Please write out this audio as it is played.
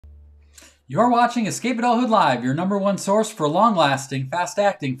You're watching Escape Adulthood Live, your #1 source for long-lasting,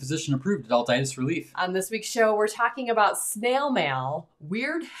 fast-acting, physician-approved adultitis relief. On this week's show, we're talking about snail mail,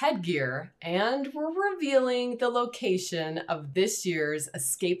 weird headgear, and we're revealing the location of this year's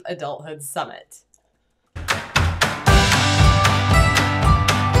Escape Adulthood Summit.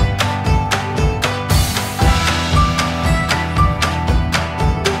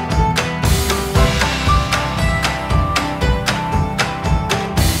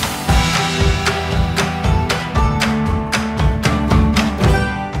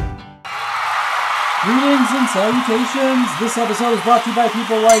 Greetings and salutations. This episode is brought to you by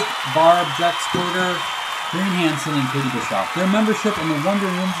people like Barb, Jack Squirter, Green Hansen, and Katie Bischoff. Their membership in the Wonder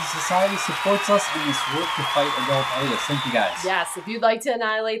and Whimsy Society supports us in this work to fight adultitis. Thank you, guys. Yes, if you'd like to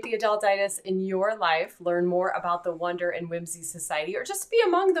annihilate the adultitis in your life, learn more about the Wonder and Whimsy Society, or just be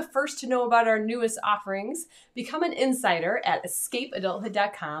among the first to know about our newest offerings, become an insider at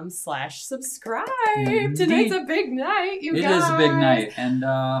escapeadulthood.com/subscribe. Tonight's a big night, you guys. It is a big night, and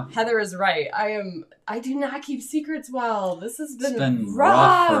Heather is right. I do not keep secrets well. This has been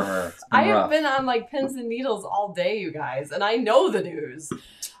rough for her. I have been on like pins and needles all day, you guys, and I know the news.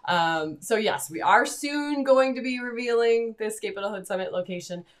 So yes, we are soon going to be revealing the Escape Adulthood Summit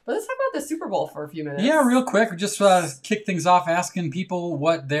location. But let's talk about the Super Bowl for a few minutes. Yeah, real quick. Just kick things off asking people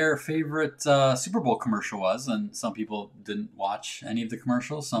what their favorite Super Bowl commercial was. And some people didn't watch any of the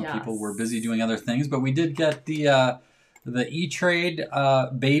commercials. Some people were busy doing other things. But we did get the E-Trade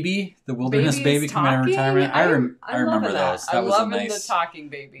baby, the Wilderness Baby coming out of retirement. I remember those. That was a nice the talking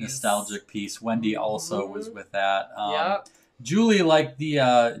babies. Nostalgic piece. Wendy also was with that. Yep. Julie liked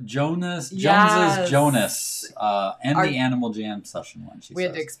the Jones's Jonas and the Animal Jam session one. We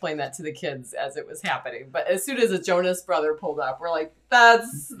had to explain that to the kids as it was happening. But as soon as a Jonas brother pulled up, we're like,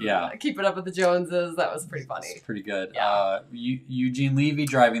 that's keeping up with the Joneses. That was pretty funny. It's pretty good. Yeah. Eugene Levy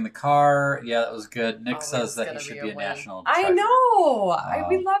driving the car. Yeah, that was good. Nick says that he should be a national treasure. I know.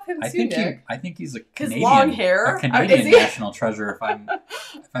 We love him too, Nick. I think he's a Canadian. His long hair. A Canadian national treasure, if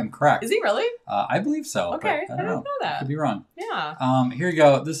I'm correct. Is he really? I believe so. Okay, I didn't know that. I could be wrong. Yeah. Here you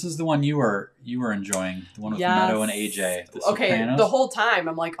go. This is the one you were enjoying. The one with Meadow and AJ. The Sopranos. The whole time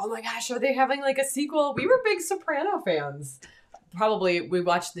I'm like, oh my gosh, are they having like a sequel? We were big Soprano fans. Probably we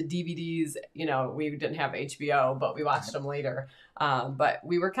watched the DVDs. You know, we didn't have HBO, but we watched them later. But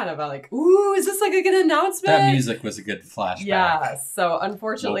we were kind of like, ooh, is this like an announcement? That music was a good flashback. Yeah. So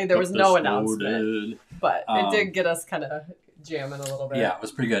unfortunately, there was no announcement, but it did get us kind of jamming a little bit. Yeah, it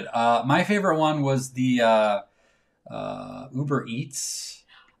was pretty good. My favorite one was the Uber Eats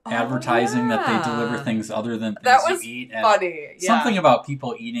advertising that they deliver things other than things you eat. And funny. Yeah. Something about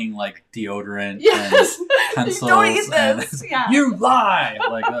people eating like deodorant and pencils. You don't eat this. You lie.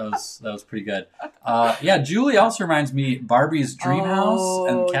 Like that was pretty good. Julie also reminds me Barbie's Dream House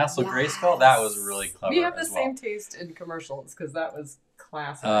and Castle Grayskull. That was really clever. We have the same taste in commercials because that was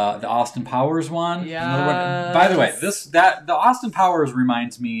classic. The Austin Powers one. Yeah. By the way, the Austin Powers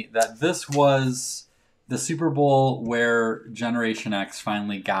reminds me that this was the Super Bowl where Generation X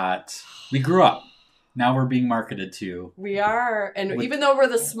finally we grew up. Now we're being marketed to. We are. And even though we're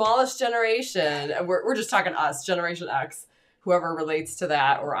the smallest generation, and we're just talking us, Generation X, whoever relates to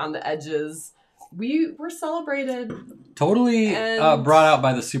that or on the edges, we were celebrated. Totally brought out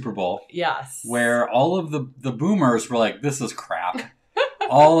by the Super Bowl. Yes. Where all of the boomers were like, this is crap.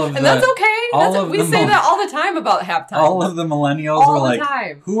 And that's okay. We say that all the time about halftime. All of the millennials were like,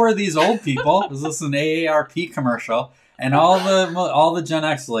 who are these old people? Is this an AARP commercial? And all the Gen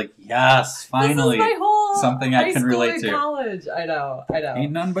X are like, yes, finally, this is my whole something I can relate to. College. I know.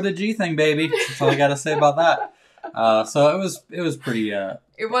 Ain't nothing but a G thing, baby. That's all I got to say about that. So it was pretty.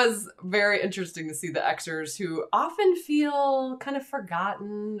 It was very interesting to see the Xers who often feel kind of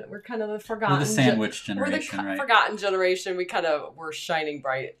forgotten. We're kind of the forgotten. We're the sandwich generation, we're the forgotten generation. We kind of were shining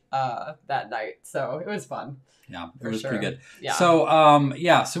bright that night, so it was fun. Yeah, it was pretty good. Yeah. So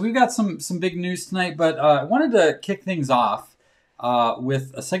so we've got some big news tonight, but I wanted to kick things off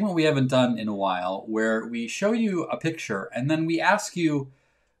with a segment we haven't done in a while, where we show you a picture and then we ask you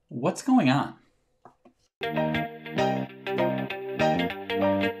what's going on.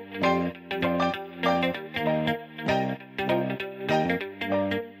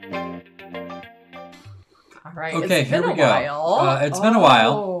 All right. Okay, here we go. It's been a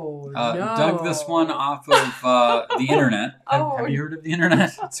while. Dug this one off of the internet. Have you heard of the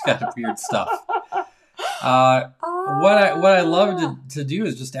internet? It's got weird stuff. What I love to do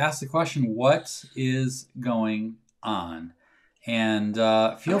is just ask the question, what is going on? And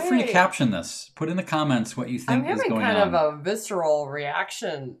feel free to caption this. Put in the comments what you think is going on. I'm having kind of a visceral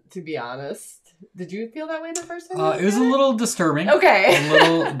reaction, to be honest. Did you feel that way the first time? It was a little disturbing. Okay. A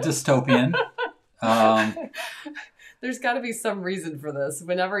little dystopian. There's got to be some reason for this.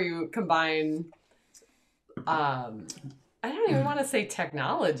 Whenever you combine, I don't even want to say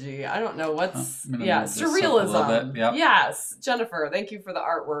technology. I don't know what's, surrealism. Yep. Yes. Jennifer, thank you for the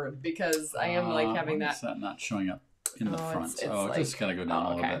art word, because I am like having that not showing up in the front. It's like, just got to go down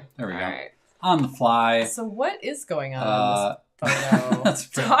a little bit. There we go. Right. On the fly. So what is going on in this photo? That's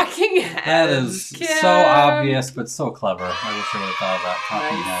Talking heads. That is Kim. so obvious, but so clever. I wish I would have thought of that.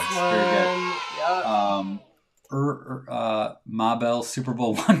 Talking heads. Very good. Mabel Super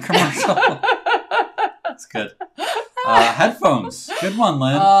Bowl I commercial. That's good. Headphones. Good one,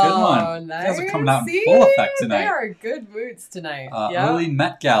 Lynn. Good one. Nice. You guys are coming out in full effect tonight. They are good moods tonight. Early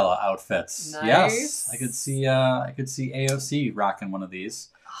Met Gala outfits. Nice. Yes. I could see AOC rocking one of these.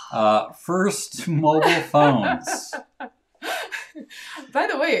 First mobile phones. By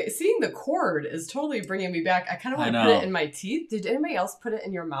the way, seeing the cord is totally bringing me back. I kind of want to put it in my teeth. Did anybody else put it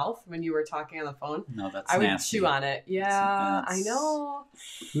in your mouth when you were talking on the phone? No, that's nasty. I would chew on it. Yeah, I know.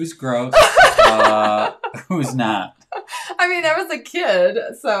 Who's gross? Who's not? I mean, I was a kid,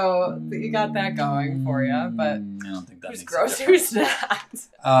 so you got that going for you. But I don't think that who's gross? Who's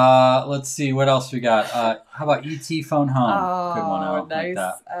not? Let's see what else we got. How about ET Phone Home? Oh, good one. I would nice. like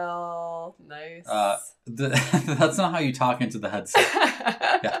that. Nice. That's not how you talk into the headset.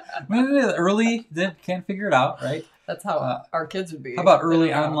 Yeah. Early, can't figure it out, right? That's how our kids would be. How about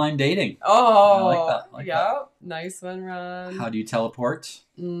early online dating? Oh, I like that. That. Nice one, Ron. How do you teleport?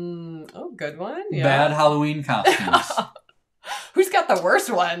 Good one. Yeah. Bad Halloween costumes. Who's got the worst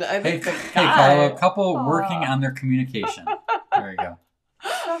one? I think the guy. Hey, Carlo, a couple working on their communication. There you go.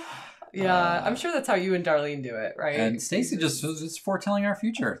 Yeah, I'm sure that's how you and Darlene do it, right? And Stacy just foretelling our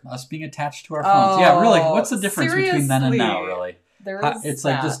future, us being attached to our phones. Yeah, really. What's the difference between then and now, really? It's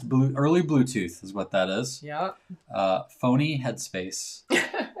like just early Bluetooth is what that is. Yeah. Phony headspace.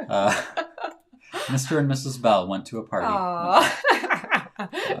 Mr. and Mrs. Bell went to a party.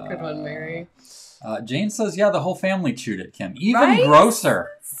 Good one, Mary. Jane says, yeah, the whole family chewed it, Kim. Even grosser.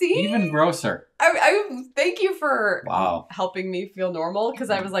 See? Even grosser. I thank you for helping me feel normal,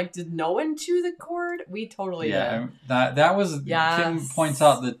 because I was like, did no one chew the cord? We totally did. That was, Kim points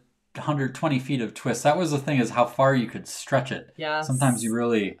out the 120 feet of twist. That was the thing, is how far you could stretch it. Yes. Sometimes you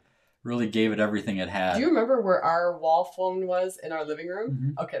really gave it everything it had. Do you remember where our wall phone was in our living room?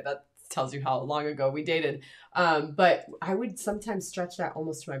 Mm-hmm. Okay, that tells you how long ago we dated. But I would sometimes stretch that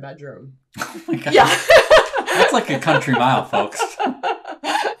almost to my bedroom. Oh my God. Yeah. That's like a country mile, folks.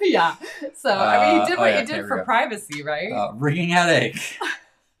 Yeah. So, I mean, you did what you did for go. Privacy, right? Ringing headache.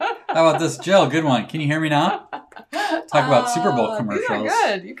 How about this, Jill? Good one. Can you hear me now? Talk about Super Bowl commercials. These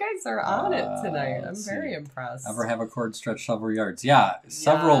are good. You guys are on it tonight. I'm very impressed. Ever have a cord stretched several yards? Yeah,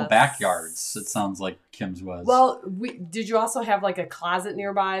 several backyards. It sounds like Kim's was. Well, did you also have like a closet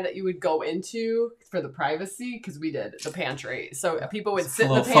nearby that you would go into for the privacy? Because we did the pantry. So people would sit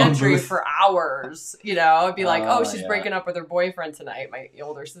in the pantry for hours. You know, it'd be like, she's breaking up with her boyfriend tonight. My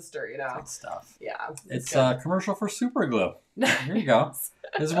older sister. You know, good stuff. Yeah, it's a commercial for Super Glue. Here you go.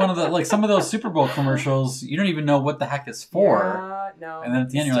 This is one of the some of those Super Bowl commercials. You don't even know what the heck it's for. Yeah, no. And then at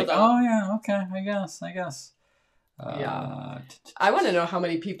the end, you're like, oh yeah, okay, I guess. Yeah. I want to know how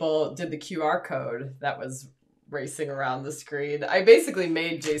many people did the QR code that was racing around the screen. I basically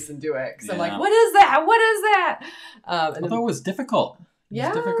made Jason do it because I'm like, what is that? What is that? Although it was difficult. Yeah.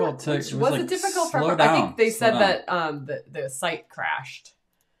 It was difficult to. Was it difficult for? I think they said that the site crashed,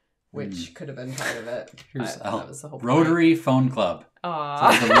 which could have been part of it. That was the whole Rotary Phone Club.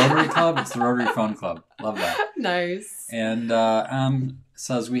 Aww. So the Rotary Club. It's the Rotary Phone Club. Love that. Nice. And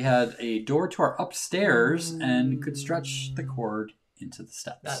says we had a door to our upstairs and could stretch the cord into the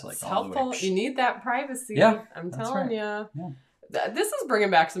steps. That's like helpful. All the way. You need that privacy. Yeah, I'm telling you. Yeah. This is bringing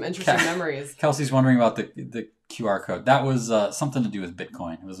back some interesting memories. Kelsey's wondering about the QR code. That was something to do with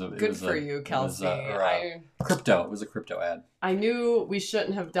Bitcoin. It was good for you, Kelsey. Crypto. It was a crypto ad. I knew we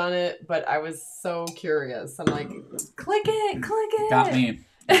shouldn't have done it, but I was so curious. I'm like, click it. Got me.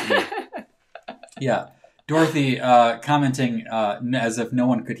 Yeah. Dorothy commenting as if no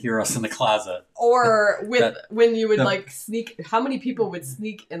one could hear us in the closet. Or when you would sneak, how many people would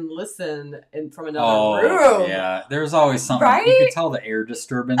sneak and listen from another room? Yeah, there's always something. Right? You could tell the air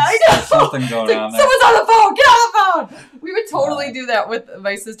disturbance. I know. There's something going on there. Someone's on the phone. Get on the phone. We would totally do that with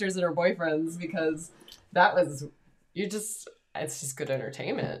my sisters and her boyfriends because that was, it's just good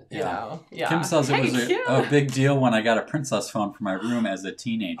entertainment, you know? Yeah. Kim says it was a big deal when I got a princess phone for my room as a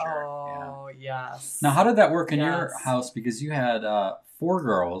teenager. Oh, yes. Now, how did that work in your house? Because you had 4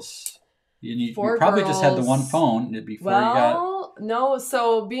 girls. You probably just had the one phone before you got... No,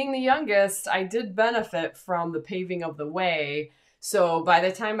 so being the youngest, I did benefit from the paving of the way. So by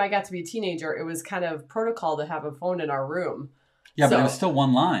the time I got to be a teenager, it was kind of protocol to have a phone in our room. Yeah, but it was still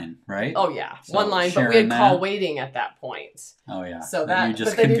one line, right? Oh, yeah. So one line, but we had call waiting at that point. Oh, yeah. So that you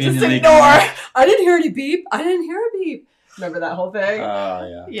just but then you just conveniently ignore. I didn't hear any beep. I didn't hear a beep. Remember that whole thing? Oh,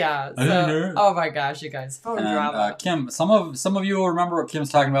 yeah. Yeah. I didn't hear it. Oh, my gosh, you guys. Phone drama. Kim, some of you will remember what Kim's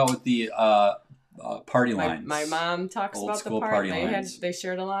talking about with the party lines. My mom talks Old about school the party lines. They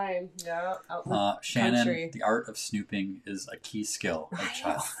shared a line. Yeah. Out in the Shannon, country. the art of snooping is a key skill of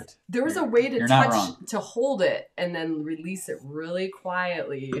childhood. There was a way to hold it and then release it really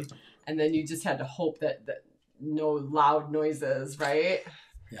quietly, and then you just had to hope that no loud noises, right?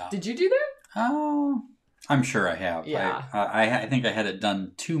 Yeah. Did you do that? Oh, I'm sure I have. Yeah. I think I had it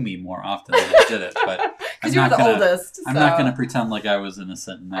done to me more often than I did it, but because you were the oldest. I'm not going to pretend like I was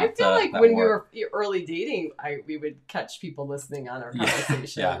innocent. I feel like when we were early dating, we would catch people listening on our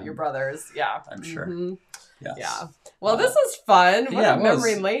conversation. Yeah. Your brothers, yeah, I'm sure. Mm-hmm. Yes. Yeah. Well, this was fun. What a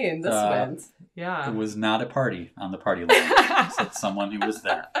memory lane this went. Yeah. It was not a party on the party line. Said someone who was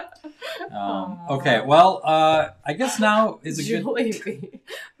there. Okay, well, I guess now is a Julie, good...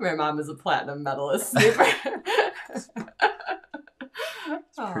 My mom is a platinum medalist snooper. It's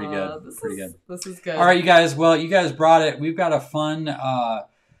pretty good. This is good. All right, you guys. Well, you guys brought it. We've got a fun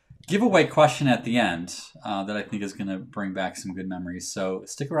giveaway question at the end that I think is going to bring back some good memories. So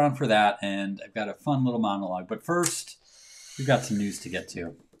stick around for that, and I've got a fun little monologue. But first, we've got some news to get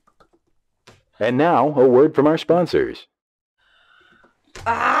to. And now, a word from our sponsors.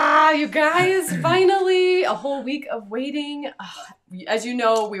 You guys, finally, a whole week of waiting. As you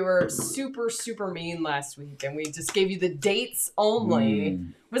know, we were super, super mean last week, and we just gave you the dates only.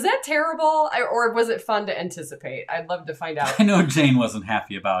 Was that terrible, or was it fun to anticipate? I'd love to find out. I know Jane wasn't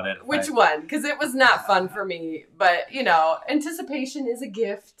happy about it. Which one? Because it was not fun for me, but, anticipation is a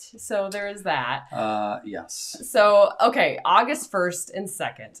gift, so there is that. Yes. So, okay, August 1st and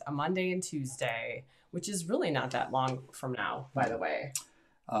 2nd, a Monday and Tuesday, which is really not that long from now, by the way.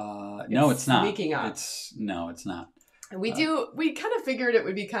 No, it's not. Sneaking up. It's not. And we kind of figured it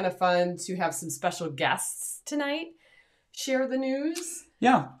would be kind of fun to have some special guests tonight share the news.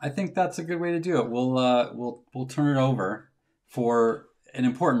 Yeah, I think that's a good way to do it. We'll turn it over for an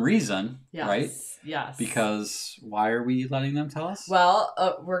important reason, right? Yes. Because why are we letting them tell us? Well,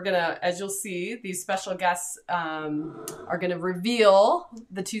 we're gonna, as you'll see, these special guests are gonna reveal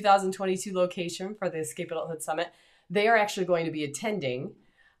the 2022 location for the Escape Adulthood Summit. They are actually going to be attending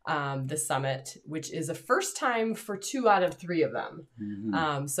the summit, which is a first time for 2 out of 3 of them.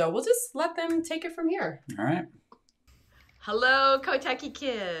 Mm-hmm. So we'll just let them take it from here. All right. Hello, Kotecki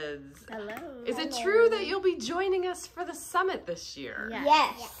kids. Hello. Is it true that you'll be joining us for the summit this year?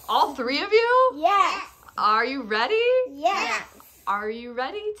 Yes. All 3 of you? Yes. Are you ready? Yes. Are you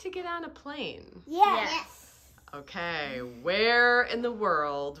ready to get on a plane? Yes. Okay, where in the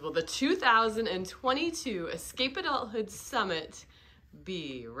world will the 2022 Escape Adulthood Summit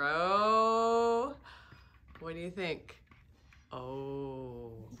be, Ro? What do you think?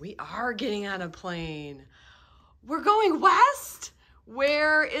 Oh, we are getting on a plane. We're going west?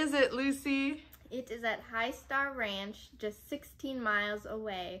 Where is it, Lucy? It is at High Star Ranch, just 16 miles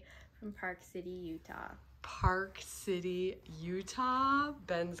away from Park City, Utah. Park City, Utah.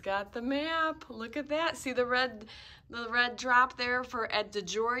 Ben's got the map. Look at that. See the red drop there at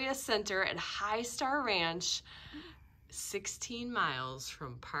DeJoria Center at High Star Ranch. 16 miles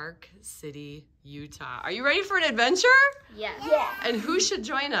from Park City, Utah. Are you ready for an adventure? Yes. And who should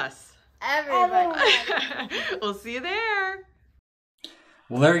join us? Everybody. We'll see you there.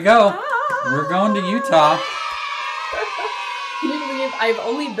 Well, there you go. We're going to Utah. Can you believe I've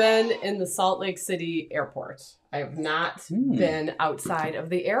only been in the Salt Lake City airport? I have not been outside of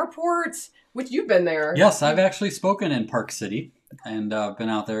the airport, which you've been there. Yes, I've actually spoken in Park City and been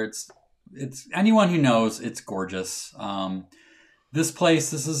out there. It's anyone who knows, it's gorgeous. This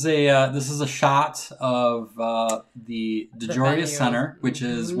place, this is a shot of the DeJoria Center, which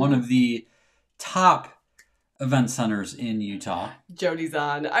is one of the top event centers in Utah. Jody's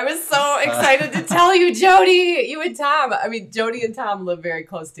on. I was so excited to tell you, Jody, you and Tom. I mean, Jody and Tom live very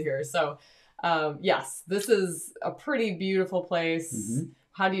close to here. So, yes, this is a pretty beautiful place. Mm-hmm.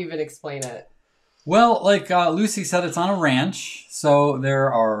 How do you even explain it? Well, like Lucy said, it's on a ranch. So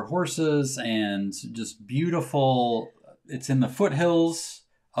there are horses and just beautiful... It's in the foothills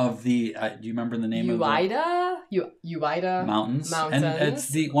of the... do you remember the name of the... Uida Mountains. And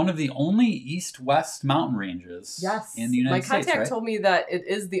it's one of the only east-west mountain ranges in the United States, My contact told me that it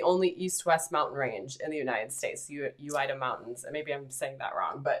is the only east-west mountain range in the United States, Uida Mountains. And maybe I'm saying that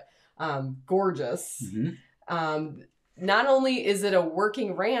wrong, but gorgeous. Mm-hmm. not only is it a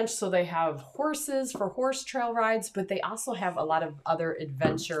working ranch, so they have horses for horse trail rides, but they also have a lot of other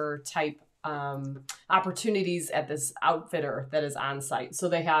adventure type opportunities at this outfitter that is on site. So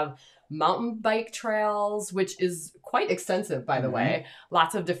they have mountain bike trails, which is quite extensive, by the way.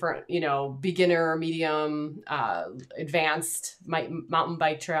 Lots of different, beginner, medium, advanced mountain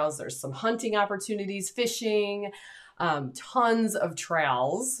bike trails. There's some hunting opportunities, fishing, tons of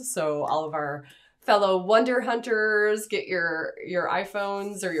trails. So all of our fellow Wonder Hunters, get your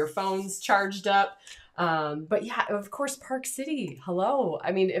iPhones or your phones charged up. But yeah, of course, Park City. Hello.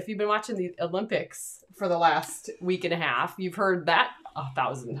 I mean, if you've been watching the Olympics for the last week and a half, you've heard that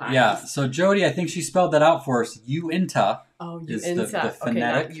 1,000 times. Yeah. So Jody, I think she spelled that out for us. Uinta. Oh, is Uinta. the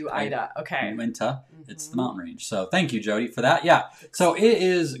phonetic. Okay, not Uida. Okay. Uinta. It's the mountain range. So thank you, Jody, for that. Yeah. So it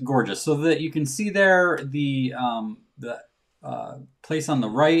is gorgeous. So that you can see there the place on the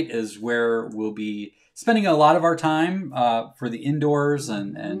right is where we'll be spending a lot of our time for the indoors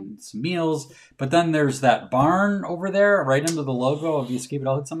and some meals. But then there's that barn over there right under the logo of the Escape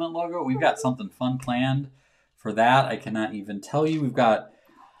Adulthood Summit logo. We've got something fun planned for that. I cannot even tell you. We've got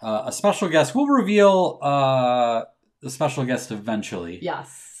a special guest. We'll reveal the special guest eventually.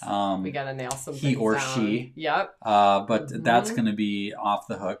 Yes. We got to nail some he or down. she. Yep. But that's going to be off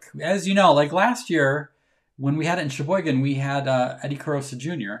the hook. As you know, like last year when we had it in Sheboygan, we had Eddie Carosa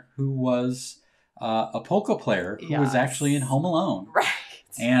Jr., who was a polka player who was actually in Home Alone. Right.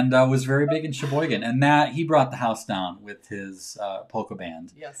 And was very big in Sheboygan. And that he brought the house down with his polka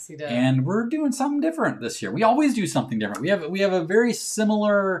band. Yes, he did. And we're doing something different this year. We always do something different. We have a very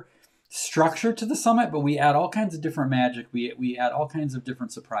similar structure to the summit, but we add all kinds of different magic. We add all kinds of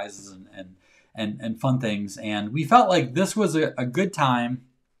different surprises and fun things. And we felt like this was a good time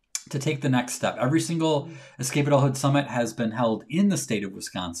to take the next step. Every single Escape Adulthood Summit has been held in the state of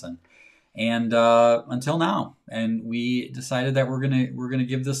Wisconsin. And until now, and we decided that we're gonna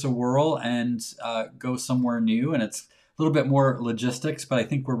give this a whirl and go somewhere new, and it's a little bit more logistics, but I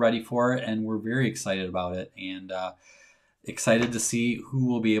think we're ready for it, and we're very excited about it, and excited to see who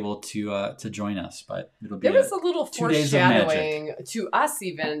will be able to join us. But it'll be there was a little foreshadowing to us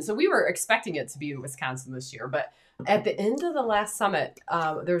even, so we were expecting it to be in Wisconsin this year, but at the end of the last summit,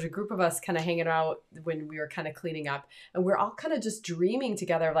 there was a group of us kind of hanging out when we were kind of cleaning up, and we're all kind of just dreaming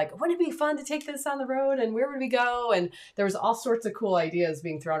together, like, wouldn't it be fun to take this on the road, and where would we go? And there was all sorts of cool ideas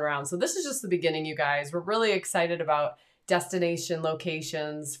being thrown around. So this is just the beginning, you guys. We're really excited about destination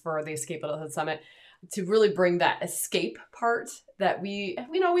locations for the Escape Adulthood Summit to really bring that escape part that we've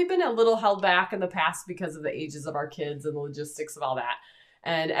been a little held back in the past because of the ages of our kids and the logistics of all that.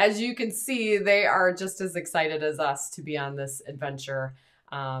 And as you can see, they are just as excited as us to be on this adventure,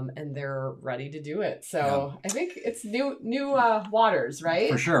 and they're ready to do it. So I think it's new waters, right?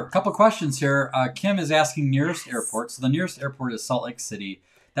 For sure. A couple questions here. Kim is asking nearest airport. So the nearest airport is Salt Lake City.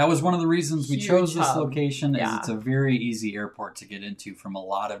 That was one of the reasons we chose this location. Is it's a very easy airport to get into from a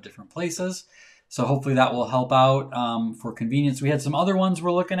lot of different places. So hopefully that will help out for convenience. We had some other ones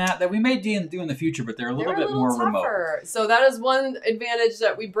we're looking at that we may do in the future, but they're a little bit more tougher. Remote. So that is one advantage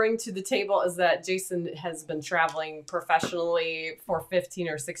that we bring to the table, is that Jason has been traveling professionally for 15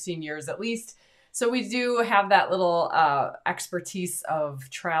 or 16 years at least. So we do have that little expertise of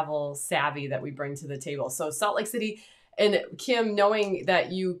travel savvy that we bring to the table. So Salt Lake City, and Kim, knowing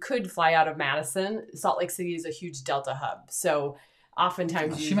that you could fly out of Madison, Salt Lake City is a huge Delta hub. So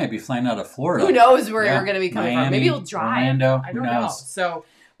oftentimes she might be flying out of Florida. Who knows where you're going to be coming Miami, from? Maybe you'll drive. Orlando, I don't know. So,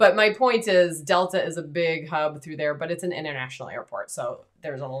 but my point is, Delta is a big hub through there, but it's an international airport, so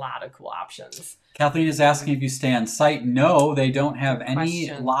there's a lot of cool options. Kathleen is asking if you stay on site. No, they don't have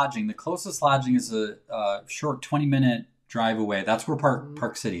any lodging. The closest lodging is a short 20-minute drive away. That's where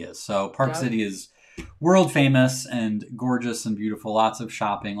Park City is. So Park City is world famous and gorgeous and beautiful. Lots of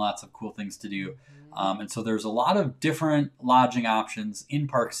shopping, lots of cool things to do. And so there's a lot of different lodging options in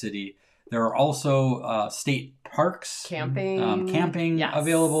Park City. There are also state parks, camping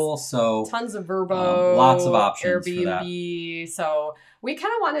available. So tons of Vrbo, lots of options Airbnb. So we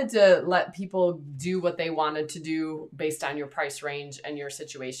kind of wanted to let people do what they wanted to do based on your price range and your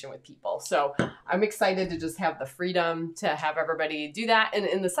situation with people. So I'm excited to just have the freedom to have everybody do that. And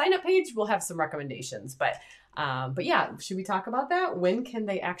in the sign up page, we'll have some recommendations, but yeah, should we talk about that? When can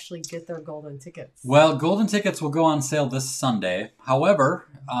they actually get their golden tickets? Well, golden tickets will go on sale this Sunday. However,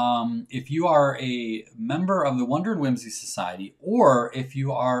 if you are a member of the Wonder and Whimsy Society, or if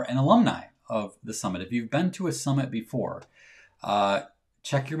you are an alumni of the summit, if you've been to a summit before,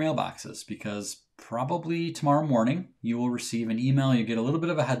 check your mailboxes, because probably tomorrow morning you will receive an email. You get a little bit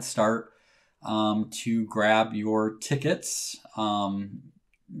of a head start to grab your tickets.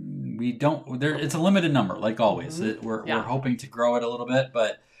 it's a limited number, like always. We're hoping to grow it a little bit,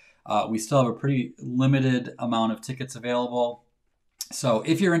 but we still have a pretty limited amount of tickets available. So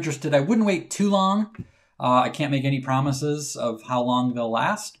if you're interested, I wouldn't wait too long. I can't make any promises of how long they'll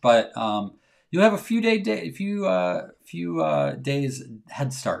last, but you'll have a few days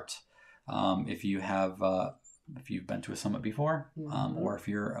head start if you've been to a summit before, or if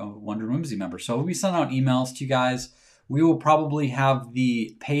you're a Wonder and Whimsy member. So we send out emails to you guys. We will probably have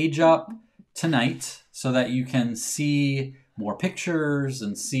the page up tonight so that you can see more pictures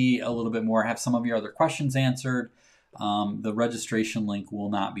and see a little bit more, have some of your other questions answered. The registration link will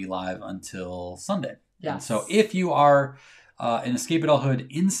not be live until Sunday. Yes. So if you are an Escape Adulthood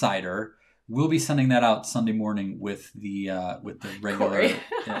insider, we'll be sending that out Sunday morning with the regular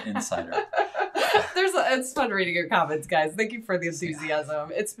insider. It's fun reading your comments, guys. Thank you for the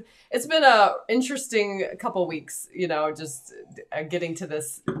enthusiasm. It's been a interesting couple weeks, just getting to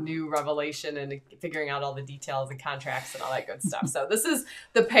this new revelation and figuring out all the details and contracts and all that good stuff. So this is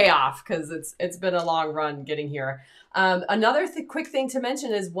the payoff, because it's been a long run getting here. Another quick thing to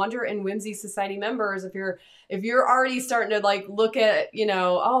mention is Wonder and Whimsy Society members. If you're already starting to look at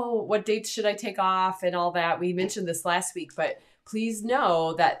what dates should I take off and all that, we mentioned this last week, but please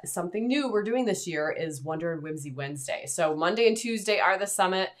know that something new we're doing this year is Wonder and Whimsy Wednesday. So Monday and Tuesday are the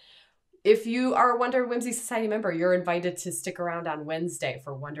summit. If you are a Wonder and Whimsy Society member, you're invited to stick around on Wednesday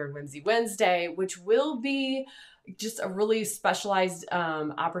for Wonder and Whimsy Wednesday, which will be just a really specialized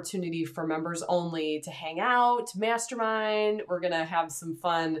opportunity for members only to hang out, mastermind. We're going to have some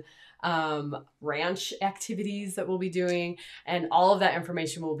fun ranch activities that we'll be doing, and all of that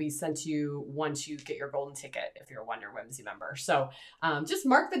information will be sent to you once you get your golden ticket if you're a Wonder Whimsy member. So just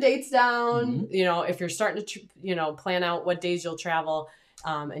mark the dates down. If you're starting to plan out what days you'll travel,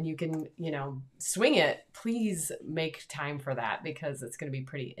 and you can swing it, please make time for that, because it's going to be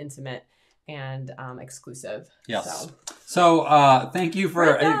pretty intimate and exclusive. Yes. So thank you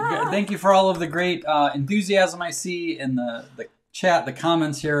for all of the great enthusiasm I see in the chat, the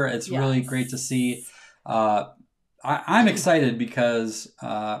comments here. It's really great to see. I'm excited because,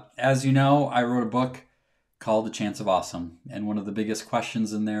 as you know, I wrote a book called A Chance of Awesome. And one of the biggest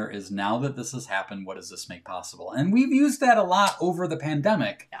questions in there is, now that this has happened, what does this make possible? And we've used that a lot over the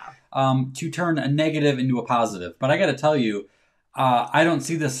pandemic to turn a negative into a positive. But I got to tell you, I don't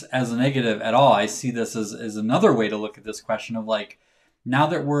see this as a negative at all. I see this as another way to look at this question of now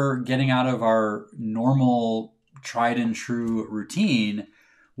that we're getting out of our normal tried and true routine,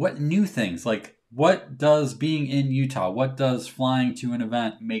 what new things, what does being in Utah, what does flying to an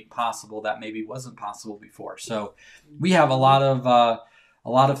event make possible that maybe wasn't possible before? So we have a lot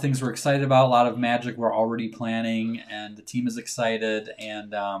of things we're excited about, a lot of magic we're already planning, and the team is excited.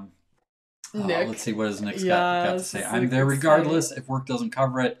 And let's see, what does Nick's got to say? I'm there regardless if work doesn't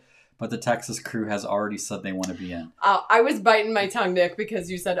cover it, but the Texas crew has already said they want to be in. I was biting my tongue, Nick,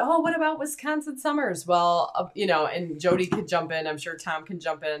 because you said, what about Wisconsin summers? Well, and Jody could jump in. I'm sure Tom can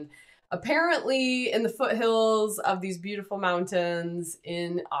jump in. Apparently, in the foothills of these beautiful mountains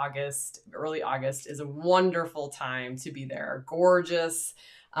in August, early August, is a wonderful time to be there. Gorgeous.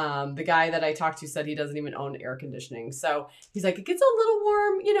 The guy that I talked to said he doesn't even own air conditioning. So he's like, it gets a little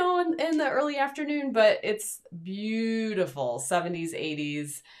warm, in the early afternoon, but it's beautiful. 70s,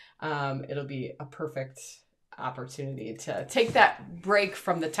 80s. It'll be a perfect opportunity to take that break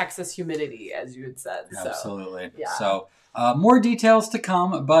from the Texas humidity, as you had said. Absolutely. So, yeah. So more details to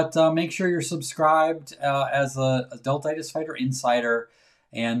come, but make sure you're subscribed as a Adultitis Fighter Insider.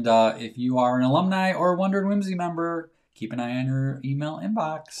 And if you are an alumni or a Wonder and Whimsy member, keep an eye on your email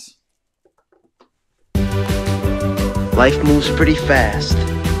inbox. Life moves pretty fast.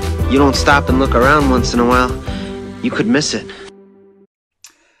 You don't stop and look around once in a while, you could miss it.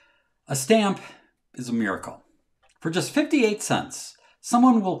 A stamp is a miracle. For just 58 cents,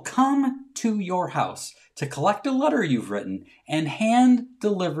 someone will come to your house to collect a letter you've written and hand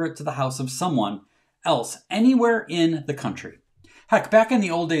deliver it to the house of someone else anywhere in the country. Heck, back in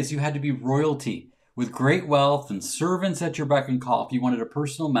the old days, you had to be royalty with great wealth and servants at your beck and call if you wanted a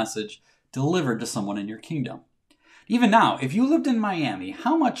personal message delivered to someone in your kingdom. Even now, if you lived in Miami,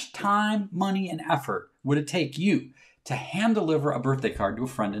 how much time, money, and effort would it take you to hand deliver a birthday card to a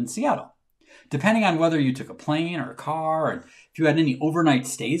friend in Seattle? Depending on whether you took a plane or a car, and if you had any overnight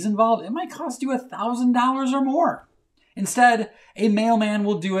stays involved, it might cost you $1,000 or more. Instead, a mailman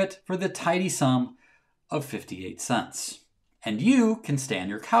will do it for the tidy sum of 58 cents. And you can stay on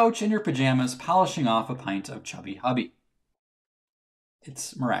your couch in your pajamas polishing off a pint of Chubby Hubby.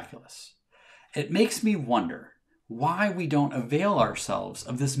 It's miraculous. It makes me wonder why we don't avail ourselves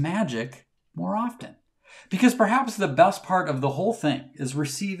of this magic more often. Because perhaps the best part of the whole thing is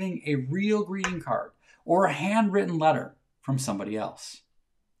receiving a real greeting card or a handwritten letter from somebody else.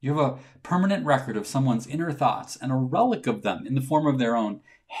 You have a permanent record of someone's inner thoughts and a relic of them in the form of their own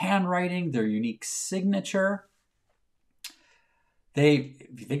handwriting, their unique signature.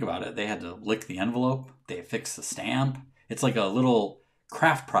 If you think about it, they had to lick the envelope, they affixed the stamp. It's like a little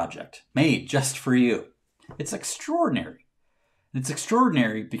craft project made just for you. It's extraordinary. And it's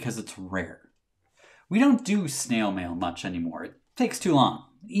extraordinary because it's rare. We don't do snail mail much anymore. It takes too long.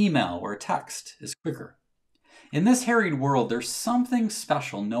 Email or text is quicker. In this harried world, there's something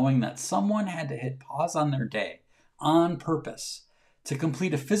special knowing that someone had to hit pause on their day on purpose to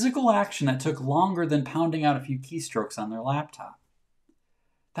complete a physical action that took longer than pounding out a few keystrokes on their laptop.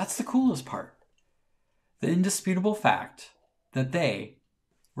 That's the coolest part. The indisputable fact that they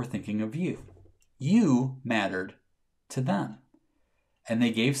were thinking of you. You mattered to them. And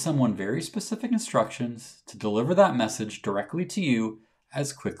they gave someone very specific instructions to deliver that message directly to you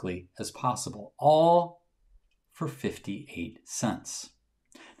as quickly as possible. All for 58 cents.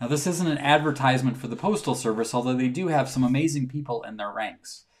 Now, this isn't an advertisement for the Postal Service, although they do have some amazing people in their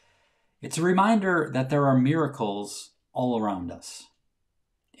ranks. It's a reminder that there are miracles all around us.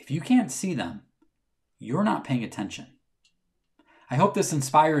 If you can't see them, you're not paying attention. I hope this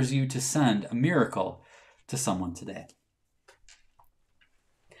inspires you to send a miracle to someone today.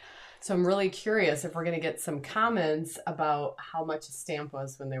 So I'm really curious if we're going to get some comments about how much a stamp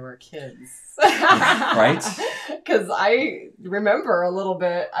was when they were kids. Right? Because I remember a little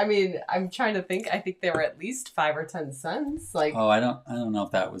bit. I mean, I'm trying to think. I think they were at least 5 or 10 cents. Like, oh, I don't know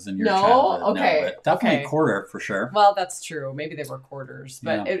if that was in your No? childhood. Okay. No, but definitely Okay. a quarter for sure. well, that's true. Maybe they were quarters,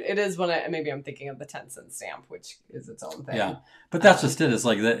 but Yeah. it is maybe I'm thinking of the 10-cent stamp, which is its own thing. Yeah, but that's just it. It's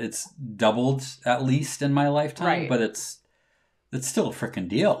like that. It's doubled at least in my lifetime, Right. but it's still a freaking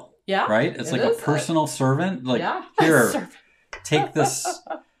deal. Yeah. Right? It's it like is. a personal servant. Like, Yeah. here, take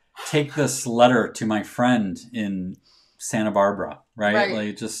this letter to my friend in Santa Barbara. Right? Right.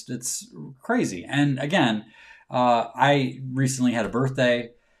 Like, it's crazy. And again, I recently had a birthday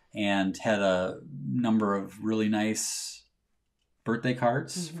and had a number of really nice birthday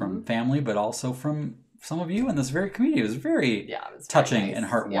cards from family, but also from some of you in this very community. It was very Yeah, it was very touching nice. and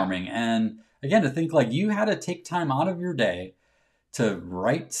heartwarming. And again, to think like you had to take time out of your day to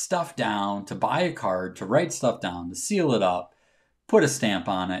write stuff down, to buy a card, to write stuff down, to seal it up, put a stamp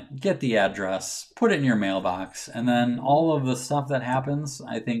on it, get the address, put it in your mailbox, and then all of the stuff that happens,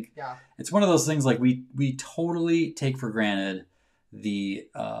 I think it's one of those things like we totally take for granted the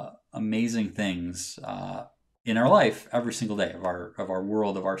amazing things in our life every single day of our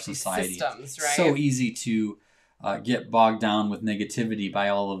world, of our society. Systems, right? So easy to get bogged down with negativity by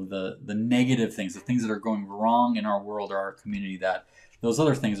all of the negative things, the things that are going wrong in our world or our community, that those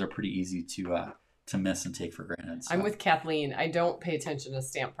other things are pretty ezy to miss and take for granted. So. I'm with Kathleen. I don't pay attention to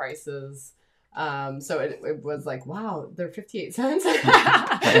stamp prices. So it was like, wow, they're 58 cents. I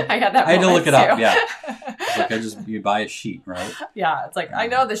had that. I had to look it up. too. Yeah. It's like you buy a sheet, right? Yeah. It's like, I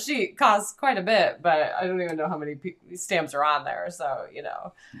know the sheet costs quite a bit, but I don't even know how many stamps are on there. So,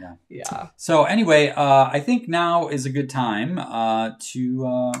 Yeah. So anyway, I think now is a good time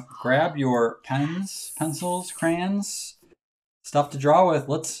to grab your pens, pencils, crayons, stuff to draw with.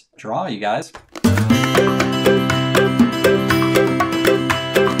 Let's draw, you guys.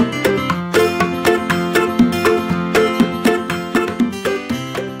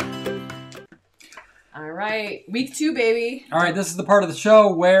 All right. Week 2, baby. All right, this is the part of the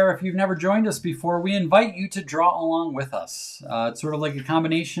show where, if you've never joined us before, we invite you to draw along with us. It's sort of like a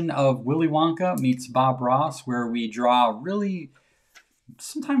combination of Willy Wonka meets Bob Ross, where we draw really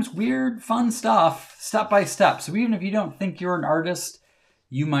sometimes weird, fun stuff step by step. So even if you don't think you're an artist,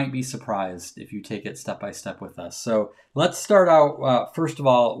 you might be surprised if you take it step by step with us. So let's start out, first of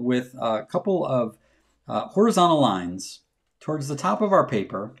all, with a couple of horizontal lines towards the top of our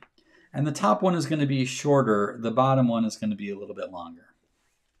paper. And the top one is going to be shorter. The bottom one is going to be a little bit longer,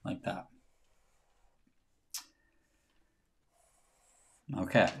 like that.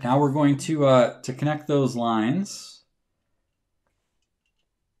 Okay, now we're going to connect those lines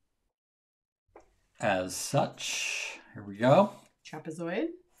as such. Here we go. Trapezoid.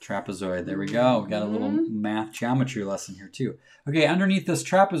 Trapezoid. There we go. We got a little math geometry lesson here too. Okay, underneath this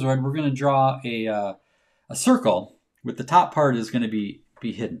trapezoid, we're going to draw a circle with the top part is going to be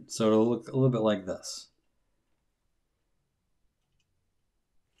hidden. So it'll look a little bit like this.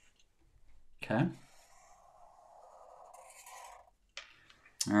 Okay.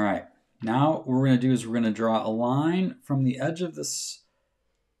 All right. Now what we're going to do is we're going to draw a line from the edge of this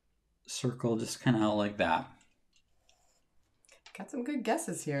circle just kind of out like that. Got some good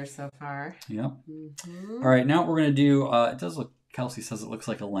guesses here so far. Yep. All right, now what we're going to do, it does look, Kelsey says it looks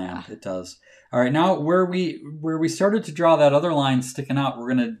like a lamp. It does. All right, now where we started to draw that other line sticking out,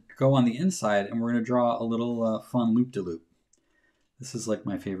 we're going to go on the inside and we're going to draw a little fun loop-de-loop. This is like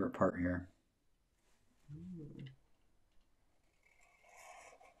my favorite part here.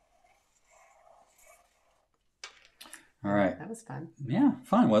 All right. That was fun. Yeah,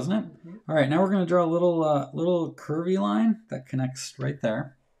 fun, wasn't it? All right, now we're going to draw a little curvy line that connects right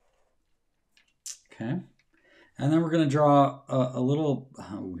there. Okay. And then we're going to draw a little,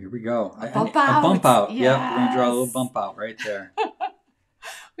 oh, here we go. A bump out. A bump out. Yes. Yep, we're going to draw a little bump out right there.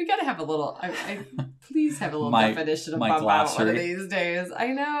 We got to have a little, please have a little definition of bump out one of these days. I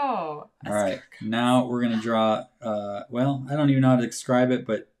know. All right, now we're going to draw, well, I don't even know how to describe it,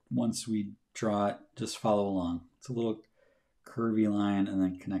 but once we draw it, just follow along. It's a little curvy line and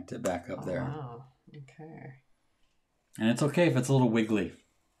then connect it back up there. Wow. Okay. And it's okay if it's a little wiggly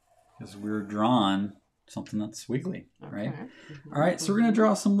because we're drawing something that's wiggly, right? All right, so we're going to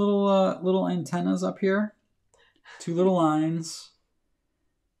draw some little antennas up here. 2 little lines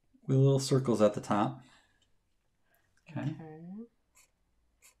with little circles at the top. Okay.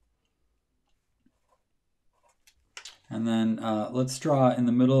 And then let's draw in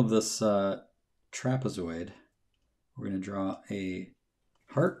the middle of this trapezoid. We're going to draw a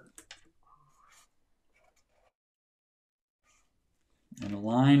heart and a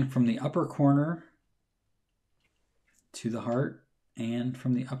line from the upper corner to the heart and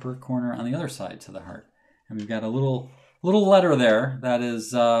from the upper corner on the other side to the heart. And we've got a little letter there that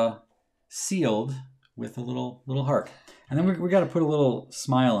is sealed with a little heart. And then we got to put a little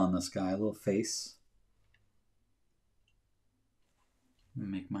smile on this guy, a little face. Let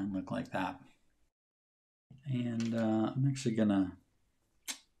me make mine look like that. And I'm actually gonna,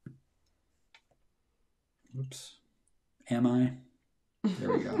 oops, am I?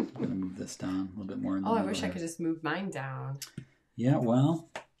 There we go. I'm gonna move this down a little bit more. I wish I could just move mine down. Yeah, well.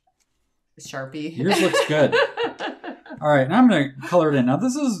 Sharpie. Yours looks good. All right, now I'm gonna color it in. Now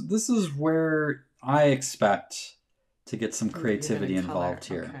this is where I expect to get some creativity involved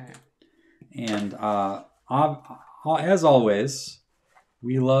here. Okay. And as always,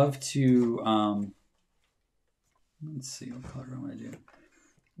 we love to, let's see what color I want to do.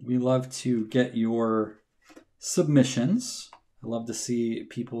 We love to get your submissions. I love to see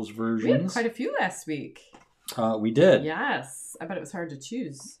people's versions. We had quite a few last week. We did. Yes. I bet it was hard to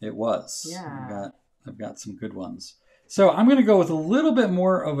choose. It was. Yeah. I've got some good ones. So I'm going to go with a little bit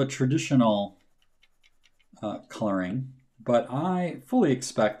more of a traditional coloring, but I fully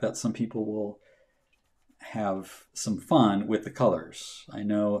expect that some people will have some fun with the colors. I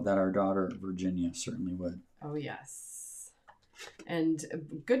know that our daughter Virginia certainly would. Oh, yes. And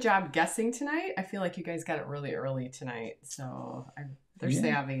good job guessing tonight. I feel like you guys got it really early tonight. So they're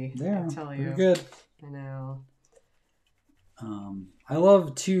savvy, I tell you. They're good. I know. I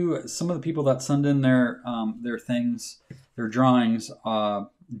love, too, some of the people that send in their things, their drawings,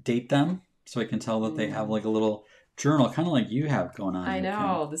 date them. So I can tell that they have like a little journal, kind of like you have going on. I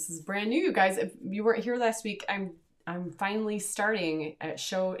know. This is brand new, you guys. If you weren't here last week, I'm finally starting at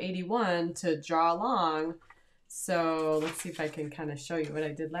show 81 to draw along. So let's see if I can kind of show you what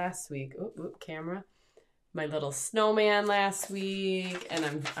I did last week. Oop, camera. My little snowman last week,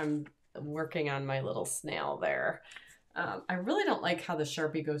 and I'm working on my little snail there. I really don't like how the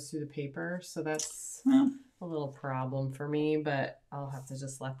Sharpie goes through the paper, so that's a little problem for me, but I'll have to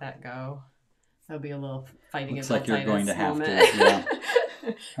just let that go. That'll be a little fighting Looks like you're going to have moment. to, yeah.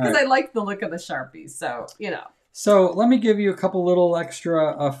 Because I like the look of the Sharpie, so, you know. So let me give you a couple little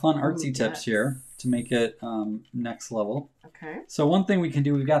extra fun artsy tips here to make it next level. Okay. So one thing we can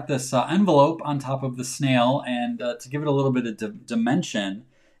do, we've got this envelope on top of the snail, and to give it a little bit of dimension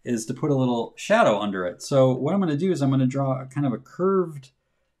is to put a little shadow under it. So what I'm going to do is I'm going to draw a kind of a curved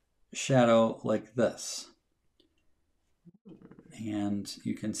shadow like this. And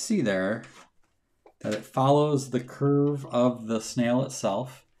you can see there that it follows the curve of the snail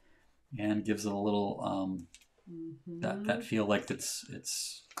itself and gives it a little that feel like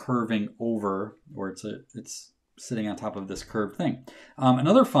it's curving over, or it's sitting on top of this curved thing.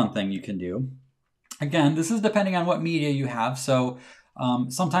 Another fun thing you can do, again, this is depending on what media you have. So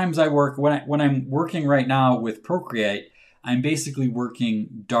sometimes I work, when I'm working right now with Procreate, I'm basically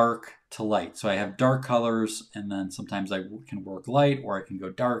working dark to light. So I have dark colors, and then sometimes I can work light, or I can go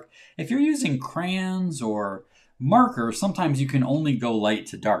dark. If you're using crayons or markers, sometimes you can only go light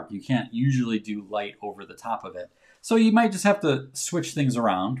to dark. You can't usually do light over the top of it. So you might just have to switch things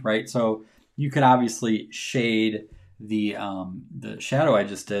around, right? So you could obviously shade the shadow I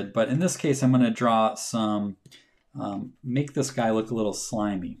just did, but in this case, I'm going to draw some make this guy look a little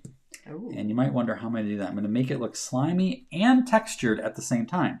slimy. Ooh. And you might wonder how I'm going to do that. I'm going to make it look slimy and textured at the same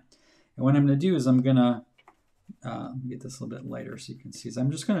time. And what I'm going to do is I'm going to get this a little bit lighter so you can see. So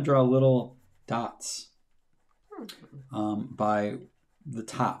I'm just going to draw little dots by the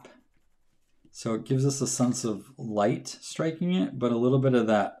top. So it gives us a sense of light striking it, but a little bit of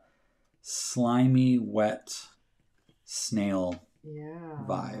that slimy, wet snail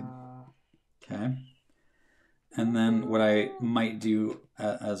vibe. Okay. And then what I might do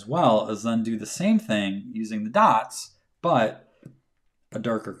as well is then do the same thing using the dots, but a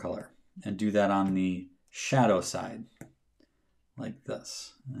darker color, and do that on the shadow side like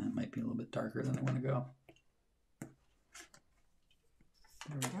this. And it might be a little bit darker than I want to go.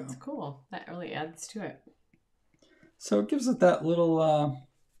 That's cool. That really adds to it. So it gives it that little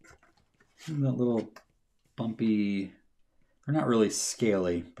bumpy, or not really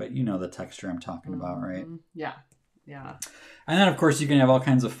scaly, but you know the texture I'm talking about, right? Yeah, yeah. And then of course you can have all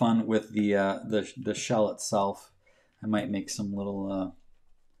kinds of fun with the shell itself. I might make some little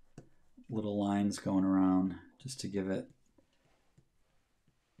lines going around just to give it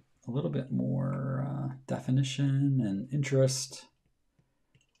a little bit more definition and interest.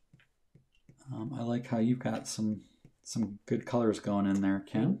 I like how you've got some good colors going in there,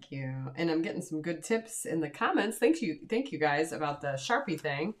 Kim. Thank you. And I'm getting some good tips in the comments. Thank you guys about the Sharpie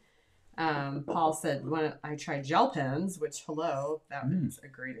thing. Paul said when I tried gel pens, which that was a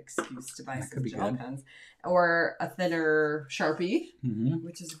great excuse to buy some gel pens, or a thinner Sharpie,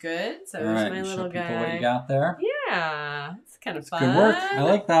 which is good. So there's my little guy. People what you got there. Yeah, it's kind of fun. Good work. I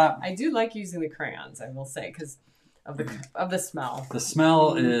like that. I do like using the crayons, I will say, because of the smell. The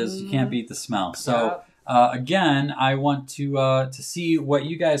smell is, you can't beat the smell. So again, I want to see what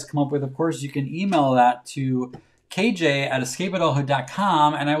you guys come up with. Of course, you can email that to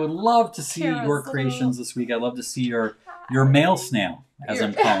kj@escapeadulthood.com, and I would love to see your creations this week. I'd love to see your mail snail, as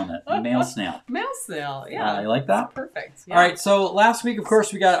I'm calling it, a mail snail. Mail snail, yeah. You like that? That's perfect. Yeah. All right, so last week, of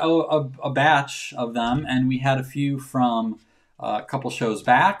course, we got a batch of them, and we had a few from a couple shows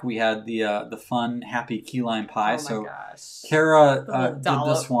back. We had the fun, happy key lime pie. Oh my gosh. Kara did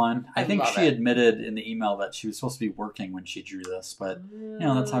this one. I think she it. admitted in the email that she was supposed to be working when she drew this, but you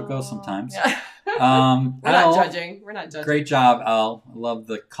know that's how it goes sometimes. Yeah. We're not judging. We're not judging. Great job, Elle. I love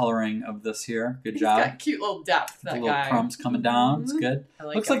the coloring of this here. Good job. He's got cute little depth. That the guy. little crumbs coming down. It's good.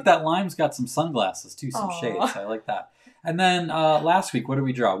 Looks him. like that lime's got some sunglasses too, some shades. I like that. And then last week, what did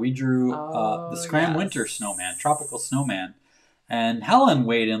we draw? We drew the Scram Winter Snowman, Tropical Snowman. And Helen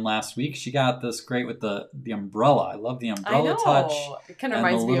weighed in last week. She got this great with the umbrella. I love the umbrella touch. It kind of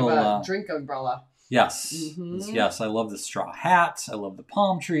reminds me of a drink umbrella. Yes. Yes, I love the straw hat. I love the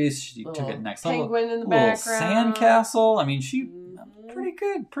palm trees. She took it next level. Penguin in the background. Sandcastle. I mean, she pretty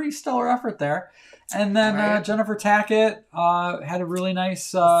good. Pretty stellar effort there. And then Jennifer Tackett had a really nice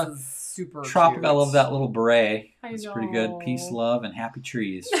super tropical. cute. I love that little beret. It's know. pretty good. Peace, love, and happy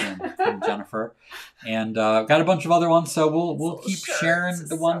trees from Jennifer. And got a bunch of other ones, so we'll keep sharing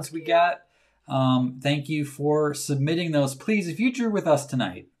the ones we got. Thank you for submitting those. Please, if you drew with us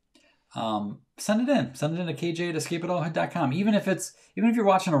tonight, send it in. Send it in to kj@escapeadulthood.com. Even if you're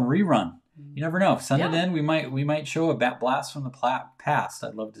watching a rerun, you never know. Send it in. We might show a blast from the past.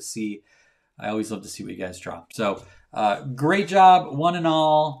 I always love to see what you guys draw. So great job, one and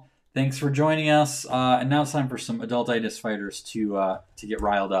all. Thanks for joining us. And now it's time for some Adultitis Fighters to get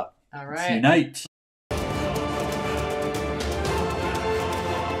riled up. All Let's right. unite.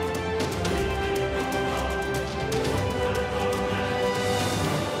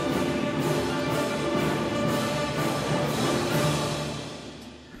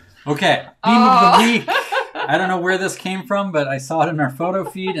 Okay, meme of the week. I don't know where this came from, but I saw it in our photo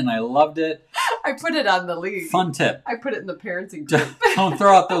feed and I loved it. I put it on the lead. Fun tip. I put it in the parenting group. Don't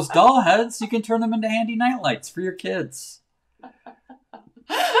throw out those doll heads. You can turn them into handy nightlights for your kids.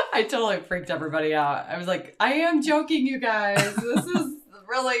 I totally freaked everybody out. I was like, I am joking, you guys. This is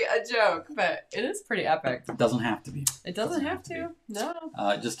really a joke, but it is pretty epic. It doesn't have to be. It doesn't have to. No.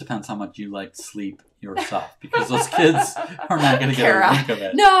 It just depends how much you like sleep yourself, because those kids are not going to get a wink of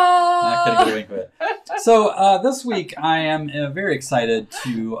it. No. Not going to get a wink of it. So this week I am very excited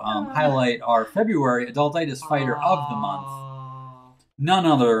to highlight our February Adultitis Fighter of the month. None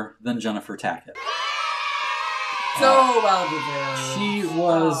other than Jennifer Tackett. So well deserved. She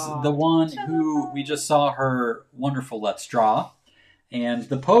was the one who we just saw her wonderful Let's Draw. And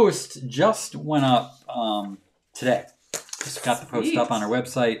the post just went up today. Just got the post up on our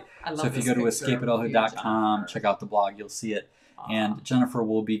website. So if you go to escapeadulthood.com, check out the blog, you'll see it. And Jennifer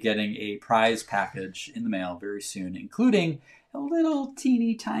will be getting a prize package in the mail very soon, including a little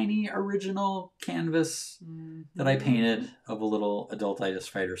teeny tiny original canvas that I painted of a little Adultitis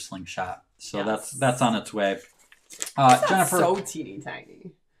Fighter slingshot. So that's on its way. Jennifer, so teeny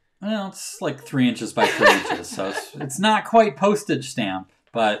tiny. Well, it's like 3 inches by 3 inches, so it's not quite postage stamp,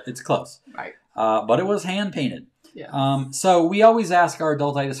 but it's close. Right. But it was hand painted. Yeah. So we always ask our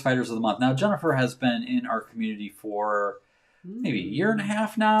Adultitis Fighters of the Month. Now, Jennifer has been in our community for maybe a year and a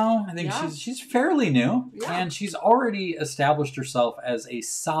half now. I think she's fairly new, and she's already established herself as a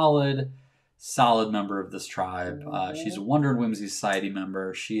solid member of this tribe. She's a Wonder and Whimsy Society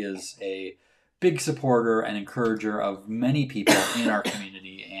member. She is a big supporter and encourager of many people in our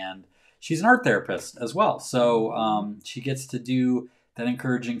community, and she's an art therapist as well. So she gets to do that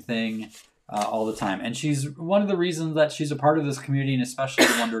encouraging thing all the time, and she's one of the reasons that she's a part of this community, and especially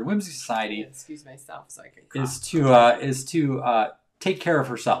the Wonder and Whimsy Society. Excuse myself, so I can cough. Is to take care of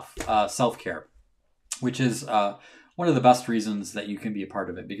herself, self-care, which is one of the best reasons that you can be a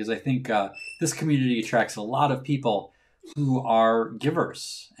part of it, because I think this community attracts a lot of people who are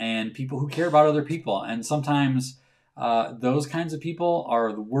givers and people who care about other people. And sometimes those kinds of people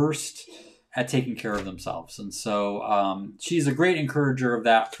are the worst at taking care of themselves. And so she's a great encourager of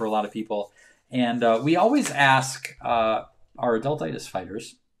that for a lot of people. And we always ask our Adultitis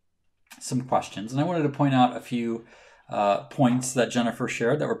Fighters some questions. And I wanted to point out a few points that Jennifer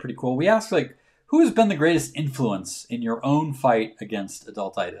shared that were pretty cool. We asked, like, who has been the greatest influence in your own fight against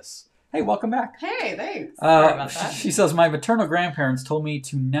adultitis? Hey, welcome back. Hey, thanks. Sorry about that. She says, my maternal grandparents told me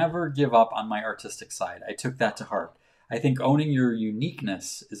to never give up on my artistic side. I took that to heart. I think owning your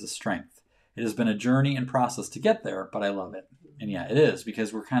uniqueness is a strength. It has been a journey and process to get there, but I love it. And yeah, it is,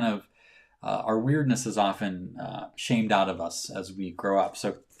 because we're kind of, our weirdness is often shamed out of us as we grow up.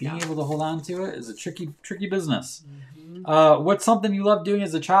 So being able to hold on to it is a tricky business. What's something you loved doing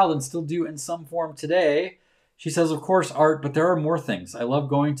as a child and still do in some form today? She says, of course, art, but there are more things. I love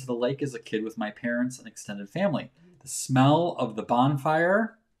going to the lake as a kid with my parents and extended family. The smell of the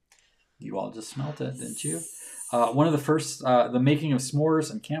bonfire. You all just smelt it, didn't you? One of the first, the making of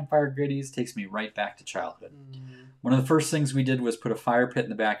s'mores and campfire goodies takes me right back to childhood. One of the first things we did was put a fire pit in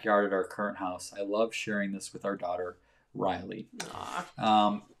the backyard at our current house. I love sharing this with our daughter, Riley.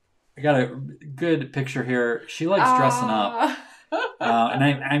 I got a good picture here. She likes dressing up. And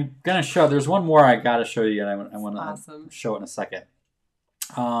I'm going to show, there's one more I got to show you, and I want to show it in a second.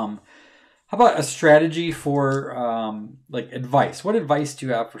 How about a strategy for like advice? What advice do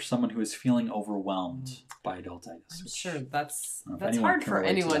you have for someone who is feeling overwhelmed by adultitis? I'm sure that's hard for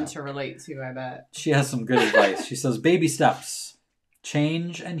anyone to relate to, I bet. She has some good advice. She says, baby steps.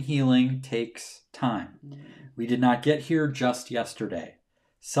 Change and healing takes time. We did not get here just yesterday.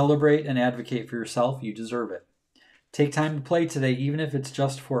 Celebrate and advocate for yourself. You deserve it. Take time to play today, even if it's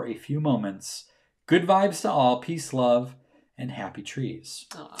just for a few moments. Good vibes to all. Peace, love, and happy trees.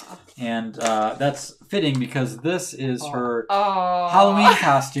 Aww. And that's fitting because this is her Halloween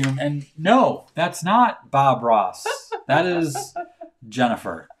costume. And no, that's not Bob Ross. That is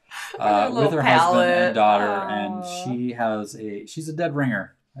Jennifer with her husband and daughter. And she's a dead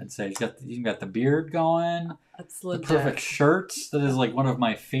ringer, I'd say. She's got the beard going. That's legit. The perfect shirt. That is like one of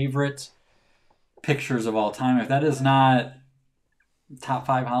my favorite pictures of all time. If that is not top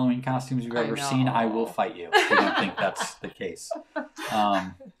 5 Halloween costumes you've ever seen, I will fight you if you don't think that's the case.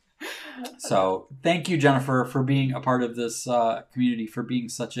 So thank you, Jennifer, for being a part of this community, for being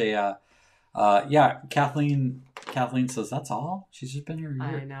such a Kathleen says that's all. She's just been here a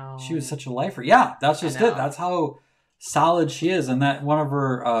year. I know. She was such a lifer. Yeah, that's just it. That's how solid she is. And that one of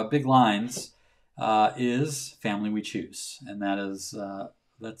her big lines is family we choose. And that is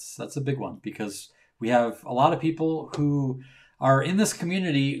that's a big one, because we have a lot of people who are in this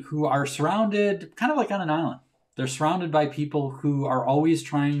community who are surrounded kind of like on an island. They're surrounded by people who are always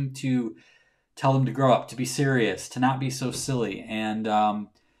trying to tell them to grow up, to be serious, to not be so silly. And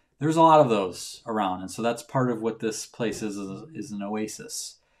there's a lot of those around. And so that's part of what this place is an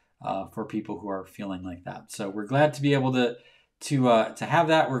oasis for people who are feeling like that. So we're glad to be able to have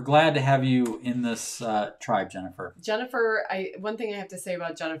that. We're glad to have you in this tribe, Jennifer. Jennifer, one thing I have to say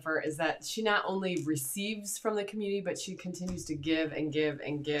about Jennifer is that she not only receives from the community, but she continues to give and give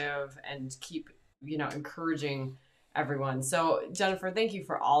and give and keep, encouraging everyone. So Jennifer, thank you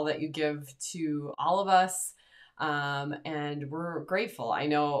for all that you give to all of us. And we're grateful. I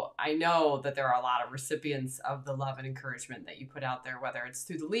know that there are a lot of recipients of the love and encouragement that you put out there, whether it's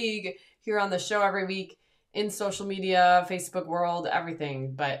through the league, here on the show every week, in social media, Facebook world,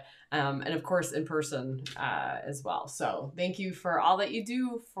 everything, but and of course in person as well. So thank you for all that you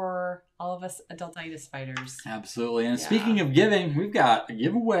do for all of us Adultitis Fighters. Absolutely. And speaking of giving, we've got a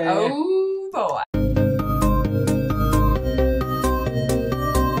giveaway. Oh boy.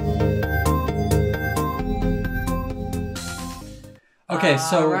 Okay,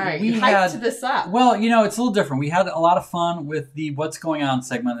 so we hyped this up. Well, you know, it's a little different. We had a lot of fun with the What's Going On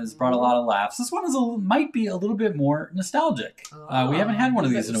segment. It's brought a lot of laughs. This one might be a little bit more nostalgic. We haven't had one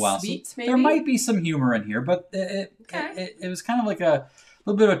of these in a while. Sweet, so there might be some humor in here, but it was kind of like a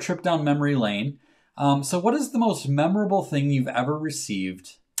little bit of a trip down memory lane. So what is the most memorable thing you've ever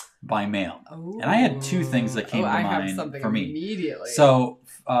received by mail? Ooh. And I had two things that came to mind for me. Immediately. So,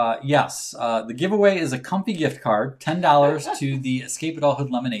 yes, the giveaway is a comfy gift card, $10 to the Escape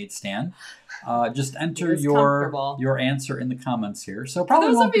Adulthood lemonade stand. Just enter your answer in the comments here. So probably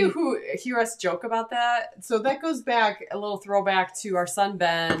for those of you who hear us joke about that, so that goes back a little throwback to our son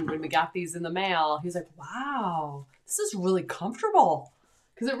Ben when we got these in the mail. He's like, "Wow, this is really comfortable."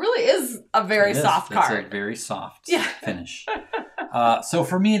 Because it really is a very soft card. It's a very soft finish. So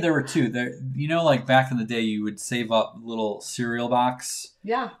for me, there were two. You know, like back in the day, you would save up little cereal box,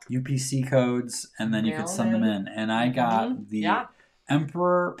 UPC codes, and then you could send them in. And I got the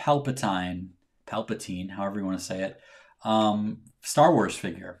Emperor Palpatine, however you want to say it, Star Wars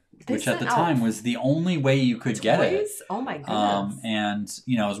figure, which at the time was the only way you could get it. Oh my goodness! And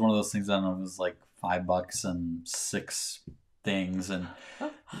you know, it was one of those things. I don't know, it was like $5 and 6 things, and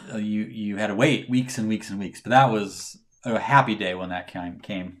you had to wait weeks and weeks and weeks. But that was a happy day when that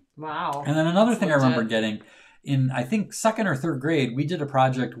came. Wow. And then another thing I remember getting in, I think, 2nd or 3rd grade, we did a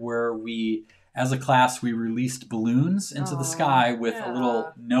project where we, as a class, we released balloons into the sky with a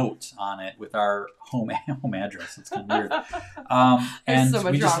little note on it with our home address. It's kind of weird. And so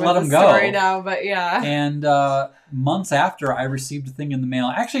much we just wrong let with them the go. story now, but yeah. And months after, I received a thing in the mail.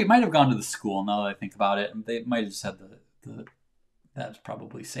 Actually, it might have gone to the school now that I think about it. They might have just had that's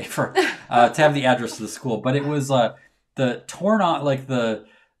probably safer to have the address of the school. But it was the torn off, like the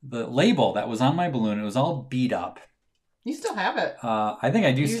label that was on my balloon. It was all beat up. You still have it. I think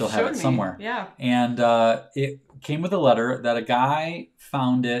I do still have it somewhere. Yeah. And it came with a letter that a guy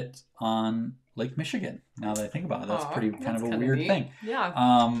found it on Lake Michigan. Now that I think about it, that's kind of a weird thing.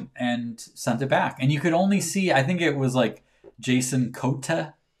 Yeah. And sent it back. And you could only see, I think it was like Jason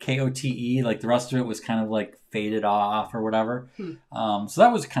Kotecki, Kote, like the rest of it was kind of like faded off or whatever. So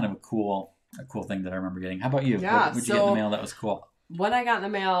that was kind of a cool thing that I remember getting. How about you? Yeah, what did you get in the mail that was cool? What I got in the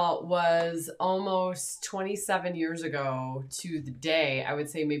mail was almost 27 years ago to the day. I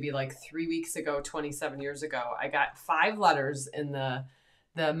would say maybe like 3 weeks ago, 27 years ago. I got 5 letters in the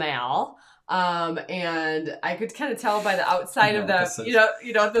mail. And I could kind of tell by the outside of them, you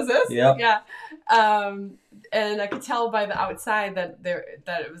know what this is? Yep. Yeah. And I could tell by the outside that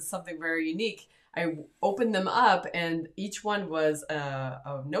it was something very unique. I opened them up, and each one was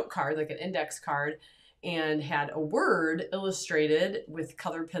a note card, like an index card, and had a word illustrated with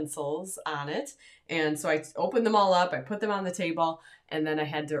colored pencils on it. And so I opened them all up, I put them on the table, and then I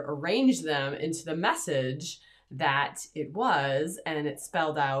had to arrange them into the message that it was, and it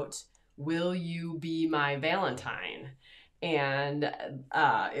spelled out, "Will you be my Valentine?" And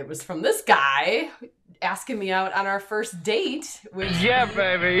it was from this guy asking me out on our first date, which had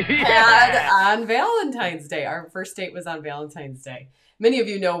on Valentine's Day. Our first date was on Valentine's Day. Many of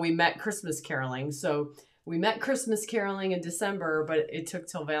you know we met Christmas caroling. So we met Christmas caroling in December, but it took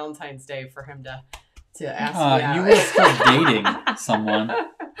till Valentine's Day for him to ask me out. You were still dating someone.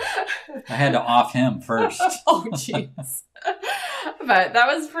 I had to off him first. Oh, jeez. But that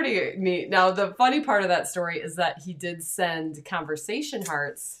was pretty neat. Now, the funny part of that story is that he did send conversation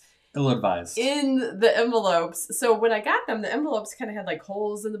hearts. Ill-advised. In the envelopes. So when I got them, the envelopes kind of had like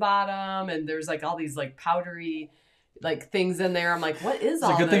holes in the bottom, and there's like all these like powdery like things in there. I'm like, what is all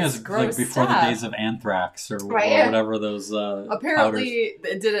this? The good thing is like before the days of anthrax or whatever those apparently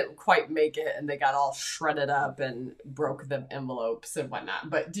powders. It didn't quite make it, and they got all shredded up and broke the envelopes and whatnot.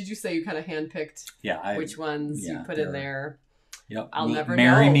 But did you say you kind of handpicked which ones you put in there? Yep. I'll never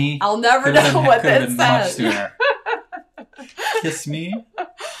Marry know. me. I'll never know what this says. Much sooner. Kiss me.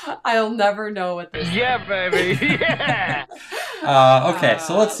 I'll never know what this is. Yeah, baby. Yeah. Okay,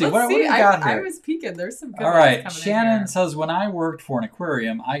 so let's see. What do we got here? I was peeking. There's some good All right. ones coming Shannon in here. says, when I worked for an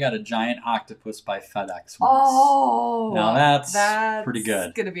aquarium, I got a giant octopus by FedEx once. Oh. Now that's pretty good.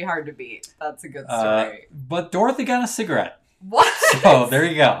 It's going to be hard to beat. That's a good story. But Dorothy got a cigarette. What? So there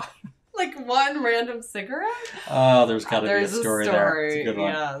you go. Like one random cigarette? Oh, there's got to be a story there. It's a good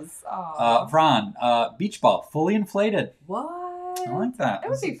one. Yes. Ron, beach ball, fully inflated. What? I like that. That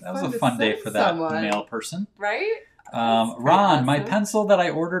was a fun day for that male person. Right? Ron, my pencil that I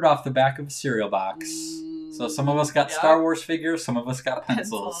ordered off the back of a cereal box. So some of us got Star Wars figures, some of us got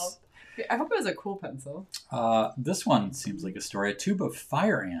pencils. I hope it was a cool pencil. This one seems like a story. A tube of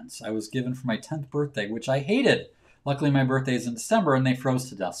fire ants I was given for my 10th birthday, which I hated. Luckily, my birthday is in December, and they froze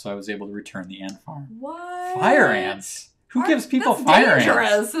to death, so I was able to return the ant farm. What? Fire ants? Who gives people That's fire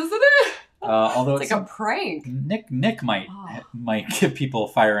dangerous, ants? isn't it? Although it's like a prank. Nick might give people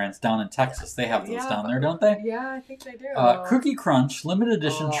fire ants down in Texas. They have those down there, don't they? Yeah, I think they do. Cookie Crunch limited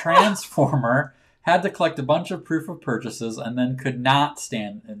edition Transformer had to collect a bunch of proof of purchases and then could not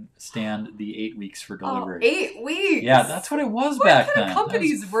stand the 8 weeks for delivery. 8 weeks. Yeah, that's what it was back then. What kind of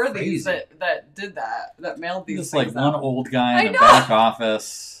companies were these that did that mailed these Just things like one out? old guy in a back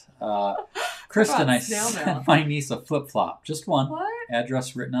office. Kristen, I snail mail. sent my niece a flip-flop. Just one. What?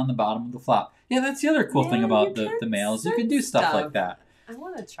 Address written on the bottom of the flop. Yeah, that's the other cool thing about the mail is you can do stuff like that. I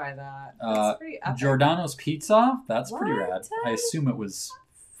want to try that. That's pretty epic. Giordano's Pizza. That's pretty What? rad. I assume it was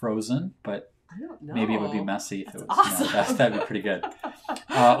frozen, but I don't know. maybe it would be messy if it was. Awesome. That'd be pretty good.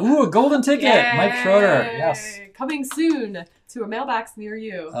 A golden ticket. Yay! Mike Schroeder. Yes. Coming soon to a mailbox near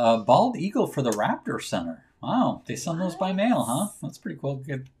you. Bald eagle for the Raptor Center. Wow, they send those by mail, huh? That's pretty cool.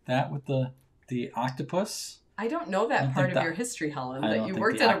 Get that with the octopus. I don't know that part of your history, Helen, that you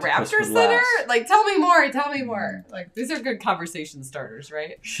worked the at a octopus Raptor would Center. last. Like, tell me more. Like, these are good conversation starters,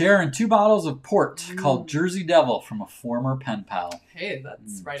 right? Sharing 2 bottles of port called Jersey Devil from a former pen pal. Hey,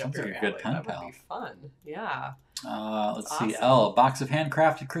 that's right up sounds your like a alley. good pen That pal. would be fun. Yeah. Let's see. Awesome. L, a box of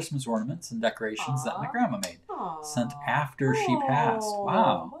handcrafted Christmas ornaments and decorations that my grandma made. Aww. Sent after she passed.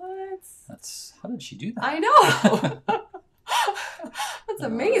 Wow. What? How did she do that? I know. That's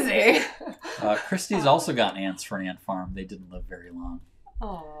amazing. Christy's also got ants for an ant farm. They didn't live very long.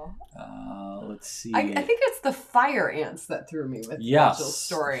 Oh. Let's see. I think it's the fire ants that threw me with Yes, Rachel's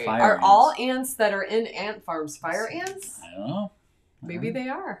story. fire Are ants. all ants that are in ant farms fire ants? I don't know. Maybe they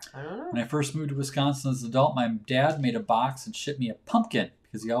are. I don't know. When I first moved to Wisconsin as an adult, my dad made a box and shipped me a pumpkin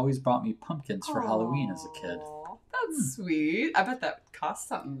because he always brought me pumpkins for Halloween as a kid. Aw, that's sweet. I bet that cost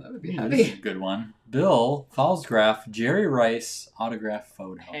something. That would be This is heavy. a good one. Bill Falsgraf, Jerry Rice autograph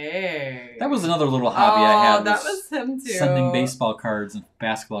photo. Hey. That was another little hobby I had. That was him too. Sending baseball cards and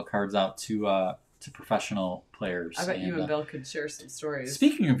basketball cards out to professional players. I bet you and Bill could share some stories.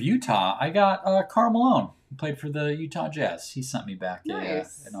 Speaking of Utah, I got Karl Malone, who played for the Utah Jazz. He sent me back an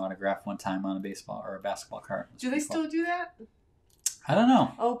autograph one time on a baseball or a basketball card. Do they still do that? I don't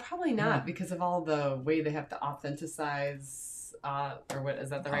know. Oh, probably not because of all the way they have to authenticize. Or what is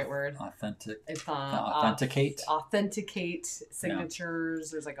that the right word? Authenticate. Authenticate signatures.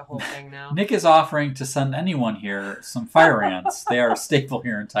 Yeah. There's like a whole thing now. Nick is offering to send anyone here some fire ants. They are a staple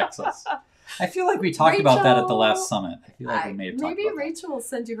here in Texas. I feel like we talked about that at the last summit. I feel like we may have talked maybe about Rachel will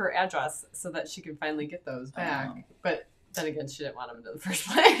send you her address so that she can finally get those back. But then again, she didn't want them in the first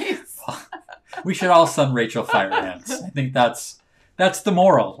place. We should all send Rachel fire ants. I think that's the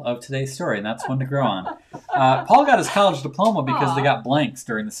moral of today's story, and that's one to grow on. Paul got his college diploma because they got blanks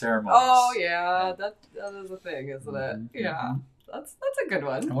during the ceremony. Oh, yeah. That is a thing, isn't it? Yeah. That's a good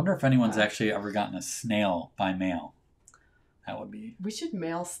one. I wonder if anyone's actually ever gotten a snail by mail. That would be... We should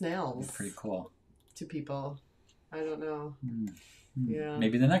mail snails. Pretty cool. To people. I don't know. Yeah.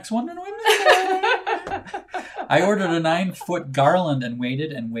 Maybe the next one. I ordered a 9-foot garland and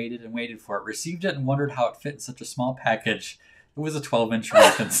waited for it. Received it and wondered how it fit in such a small package. It was a 12-inch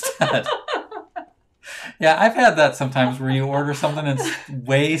wreath instead. Yeah, I've had that sometimes where you order something that's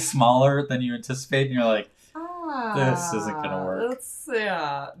way smaller than you anticipate, and you're like, this isn't going to work.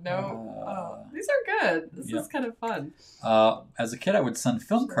 These are good. This is kind of fun. As a kid, I would send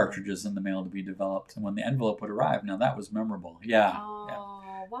film cartridges in the mail to be developed, and when the envelope would arrive, now that was memorable. Yeah.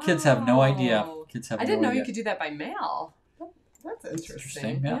 Wow. Kids have no idea. I didn't know you could do that by mail. That's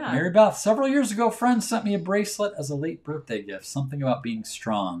interesting. Yeah. Mary Beth, several years ago, a friend sent me a bracelet as a late birthday gift. Something about being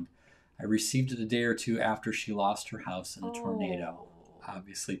strong. I received it a day or two after she lost her house in a tornado.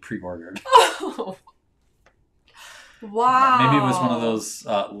 Obviously pre-ordered. Oh. Wow. Maybe it was one of those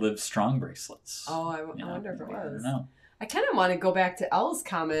Live Strong bracelets. Oh, I wonder if it was. I don't know. I kind of want to go back to Elle's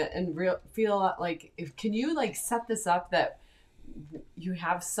comment and feel like, can you like set this up that you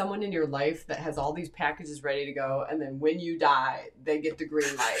have someone in your life that has all these packages ready to go, and then when you die, they get the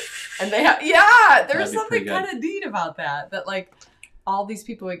green light, and they have there's something kind of neat about that like all these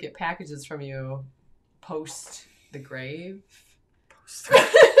people would get packages from you post the grave.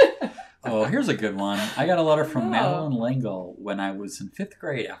 Oh, here's a good one. I got a letter from Madeline Langle when I was in 5th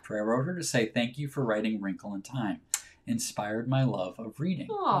grade after I wrote her to say thank you for writing Wrinkle in Time. Inspired my love of reading.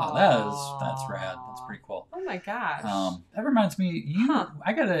 Wow, that's rad. That's pretty cool. Oh my gosh. That reminds me,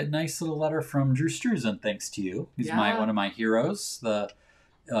 I got a nice little letter from Drew Struzan, thanks to you. He's one of my heroes, the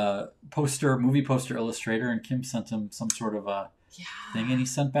movie poster illustrator, and Kim sent him some sort of a thing, and he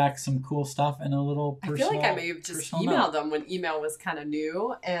sent back some cool stuff and a little personal. I feel like I may have just emailed him when email was kind of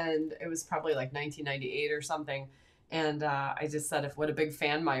new, and it was probably like 1998 or something. And I just said what a big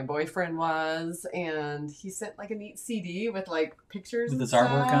fan my boyfriend was, and he sent like a neat CD with like pictures with and his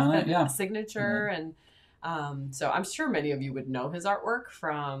artwork on it, and yeah, a signature, and so I'm sure many of you would know his artwork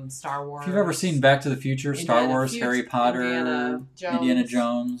from Star Wars. If you've ever seen Back to the Future, Star Wars, Harry Potter, Indiana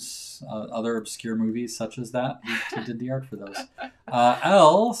Jones, other obscure movies such as that, he did the art for those.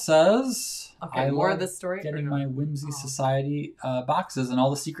 Elle says, okay, I more love of this story. getting my Whimsy Society boxes and all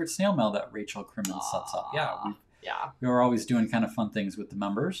the secret snail mail that Rachel Crimmins sets up. Yeah, we were always doing kind of fun things with the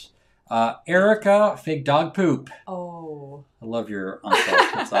members. Erica, fake dog poop. Oh. I love your uncle.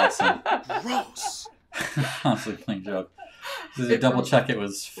 That's awesome. Gross. Honestly, plain joke. Did double check it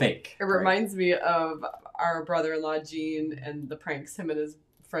was fake. It reminds me of our brother-in-law Gene and the pranks him and his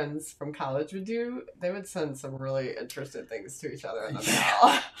friends from college would do. They would send some really interesting things to each other in the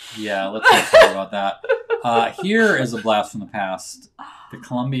mail. Yeah, let's not talk about that. Here is a blast from the past. The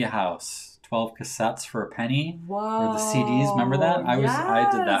Columbia House. 12 cassettes for a penny. Whoa. Or the CDs. Remember that? I did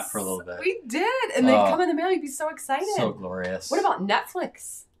that for a little bit. We did. And they'd come in the mail. You'd be so excited. So glorious. What about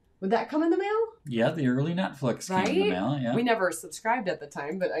Netflix? Would that come in the mail? Yeah, the early Netflix came in the mail. Yeah. We never subscribed at the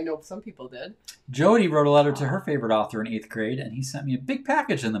time, but I know some people did. Jody wrote a letter to her favorite author in 8th grade, and he sent me a big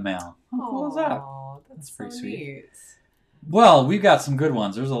package in the mail. How cool is that? That's pretty so sweet. Neat. Well, we've got some good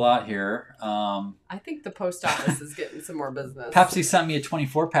ones. There's a lot here. I think the post office is getting some more business. Pepsi sent me a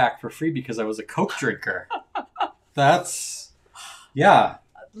 24-pack for free because I was a Coke drinker. That's, yeah.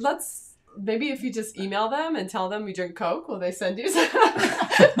 Maybe if you just email them and tell them we drink Coke, will they send you some?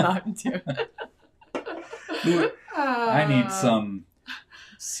 Not to. I need some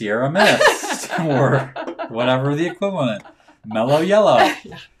Sierra Mist or whatever the equivalent. Mellow Yellow. It's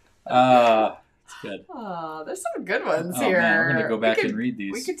good. Oh, there's some good ones here. Man, I'm going to go back and read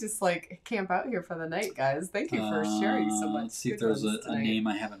these. We could just camp out here for the night, guys. Thank you for sharing so much. Let's see if there's a name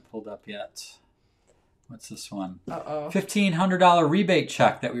I haven't pulled up yet. What's this one? Uh-oh. $1,500 rebate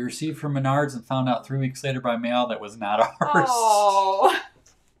check that we received from Menards and found out 3 weeks later by mail that was not ours. Oh.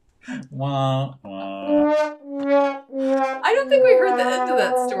 Wah, wah. I don't think we heard the end of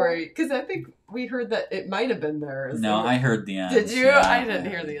that story because I think we heard that it might have been theirs. No, I heard the end. Did you? Yeah, I didn't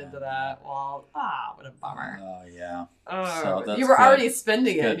hear the end of that. Well, what a bummer. Oh, yeah. Oh, So that's you were good. already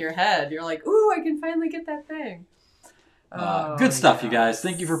spending it in your head. You're like, ooh, I can finally get that thing. Good stuff, you guys.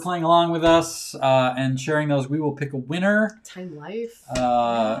 Thank you for playing along with us and sharing those. We will pick a winner. Time Life.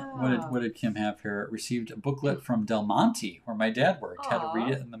 What did Kim have here? Received a booklet from Del Monte, where my dad worked. Had to read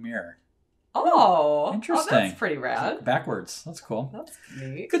it in the mirror. Oh, interesting. Oh, that's pretty rad. Backwards. That's cool. That's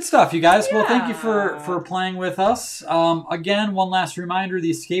neat. Good stuff, you guys. Well, thank you for playing with us. Again, one last reminder,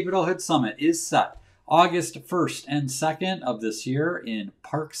 the Escape Adulthood Summit is set August 1st and 2nd of this year in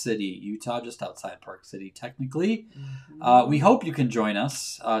Park City, Utah, just outside Park City, technically. We hope you can join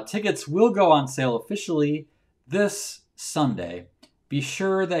us. Tickets will go on sale officially this Sunday. Be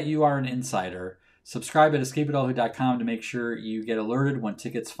sure that you are an insider. Subscribe at escapeadulthood.com to make sure you get alerted when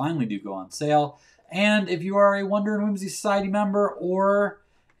tickets finally do go on sale. And if you are a Wonder and Whimsy Society member or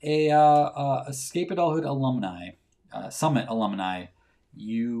a Escape Adulthood alumni, Summit alumni,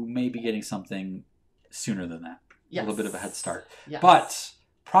 you may be getting something sooner than that. Yes. A little bit of a head start. Yes. But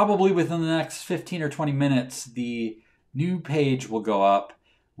probably within the next 15 or 20 minutes, the new page will go up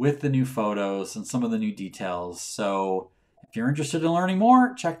with the new photos and some of the new details. So if you're interested in learning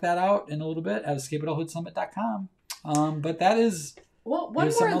more, check that out in a little bit at escapeadulthoodsummit.com. But that is... Well, one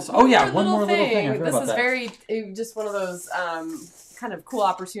more little thing. This is very just one of those kind of cool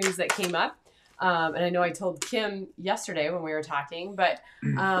opportunities that came up. And I know I told Kim yesterday when we were talking, but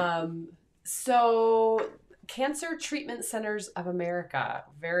so Cancer Treatment Centers of America,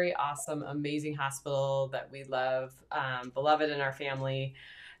 very awesome, amazing hospital that we love, beloved in our family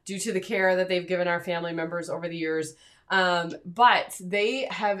due to the care that they've given our family members over the years. But they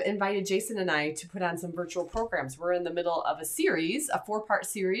have invited Jason and I to put on some virtual programs. We're in the middle of a series, a 4-part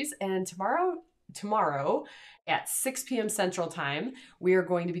series, and tomorrow at 6 p.m. Central Time, we are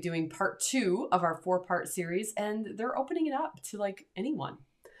going to be doing part 2 of our 4-part series, and they're opening it up to anyone.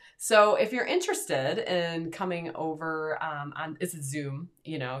 So if you're interested in coming over it's a Zoom,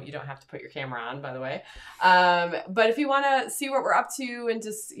 you don't have to put your camera on, by the way. But if you want to see what we're up to and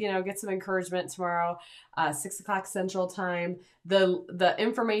just, get some encouragement tomorrow, 6 o'clock Central Time, the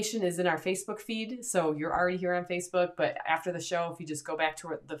information is in our Facebook feed. So you're already here on Facebook, but after the show, if you just go back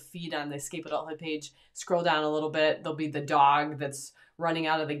to the feed on the Escape Adulthood page, scroll down a little bit, there'll be the dog that's running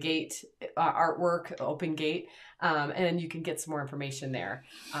out of the gate, artwork, open gate. And you can get some more information there.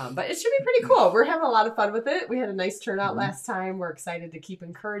 But it should be pretty cool. We're having a lot of fun with it. We had a nice turnout last time. We're excited to keep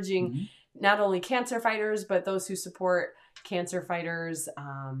encouraging not only cancer fighters, but those who support cancer fighters,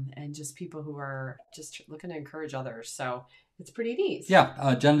 and just people who are just looking to encourage others. So it's pretty neat.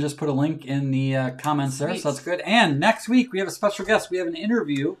 Yeah, Jenna just put a link in the comments there, so that's good. And next week we have a special guest. We have an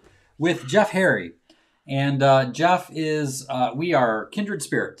interview with Jeff Harry. And Jeff is, we are kindred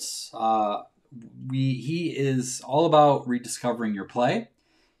spirits. He is all about rediscovering your play.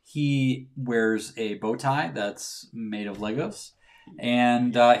 He wears a bow tie that's made of Legos.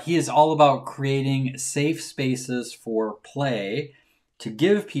 And he is all about creating safe spaces for play to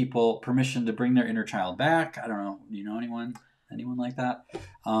give people permission to bring their inner child back. I don't know. Do you know anyone like that?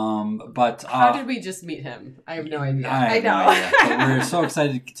 But how did we just meet him? I have no idea. I know. No idea. But we're so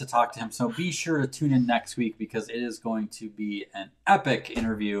excited to talk to him. So be sure to tune in next week because it is going to be an epic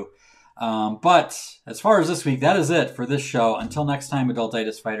interview. But as far as this week, that is it for this show. Until next time,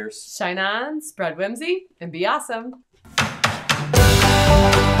 Adultitis Fighters. Shine on, spread whimsy, and be awesome.